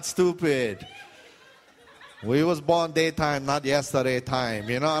 we're not stupid. We was born daytime, not yesterday time.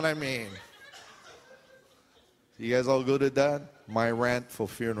 You know what I mean? You guys all good at that? My rant for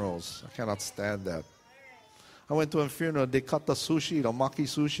funerals. I cannot stand that. I went to a funeral. They cut the sushi, the maki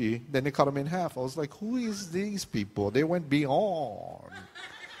sushi. Then they cut them in half. I was like, who is these people? They went beyond.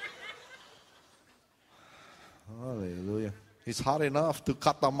 Hallelujah. It's hot enough to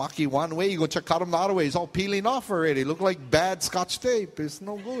cut the maki one way. You go check cut them the other way. It's all peeling off already. Look like bad Scotch tape. It's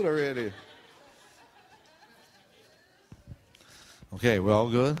no good already. Okay, we're all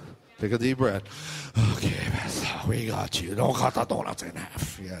good? Take a deep breath. Okay, Pastor. we got you. Don't cut the donuts in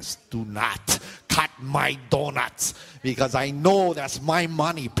half. Yes, do not cut my donuts because I know that's my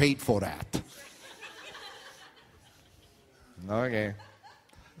money paid for that. Okay.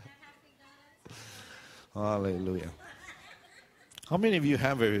 Hallelujah. How many of you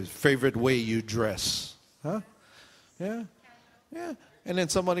have a favorite way you dress? Huh? Yeah? Yeah. And then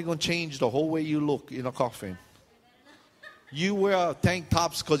somebody going to change the whole way you look in a coffin. You wear tank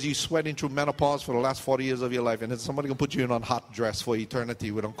tops because you're sweating through menopause for the last 40 years of your life, and then somebody going to put you in a hot dress for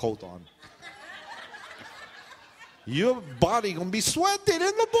eternity with a coat on. Your body going to be sweating in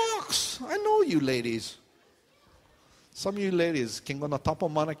the box. I know you ladies. Some of you ladies can go on the top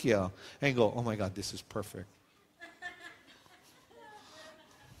of Mauna Kea and go, oh my God, this is perfect.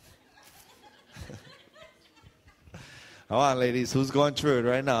 Come on, ladies, who's going through it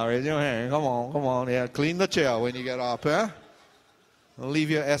right now? Raise your hand. Come on, come on. Yeah, clean the chair when you get up, huh? Don't leave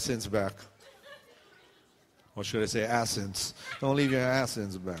your essence back. Or should I say essence? Don't leave your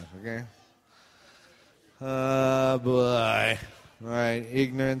essence back, okay? Boy. All right,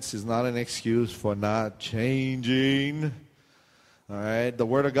 ignorance is not an excuse for not changing. All right, the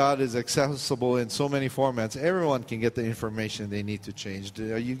Word of God is accessible in so many formats. Everyone can get the information they need to change.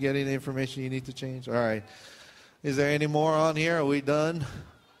 Are you getting the information you need to change? All right. Is there any more on here? Are we done?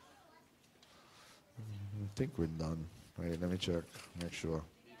 I think we're done. Wait, let me check. Make sure.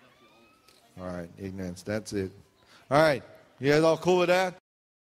 All right, ignorance. That's it. All right. You guys all cool with that?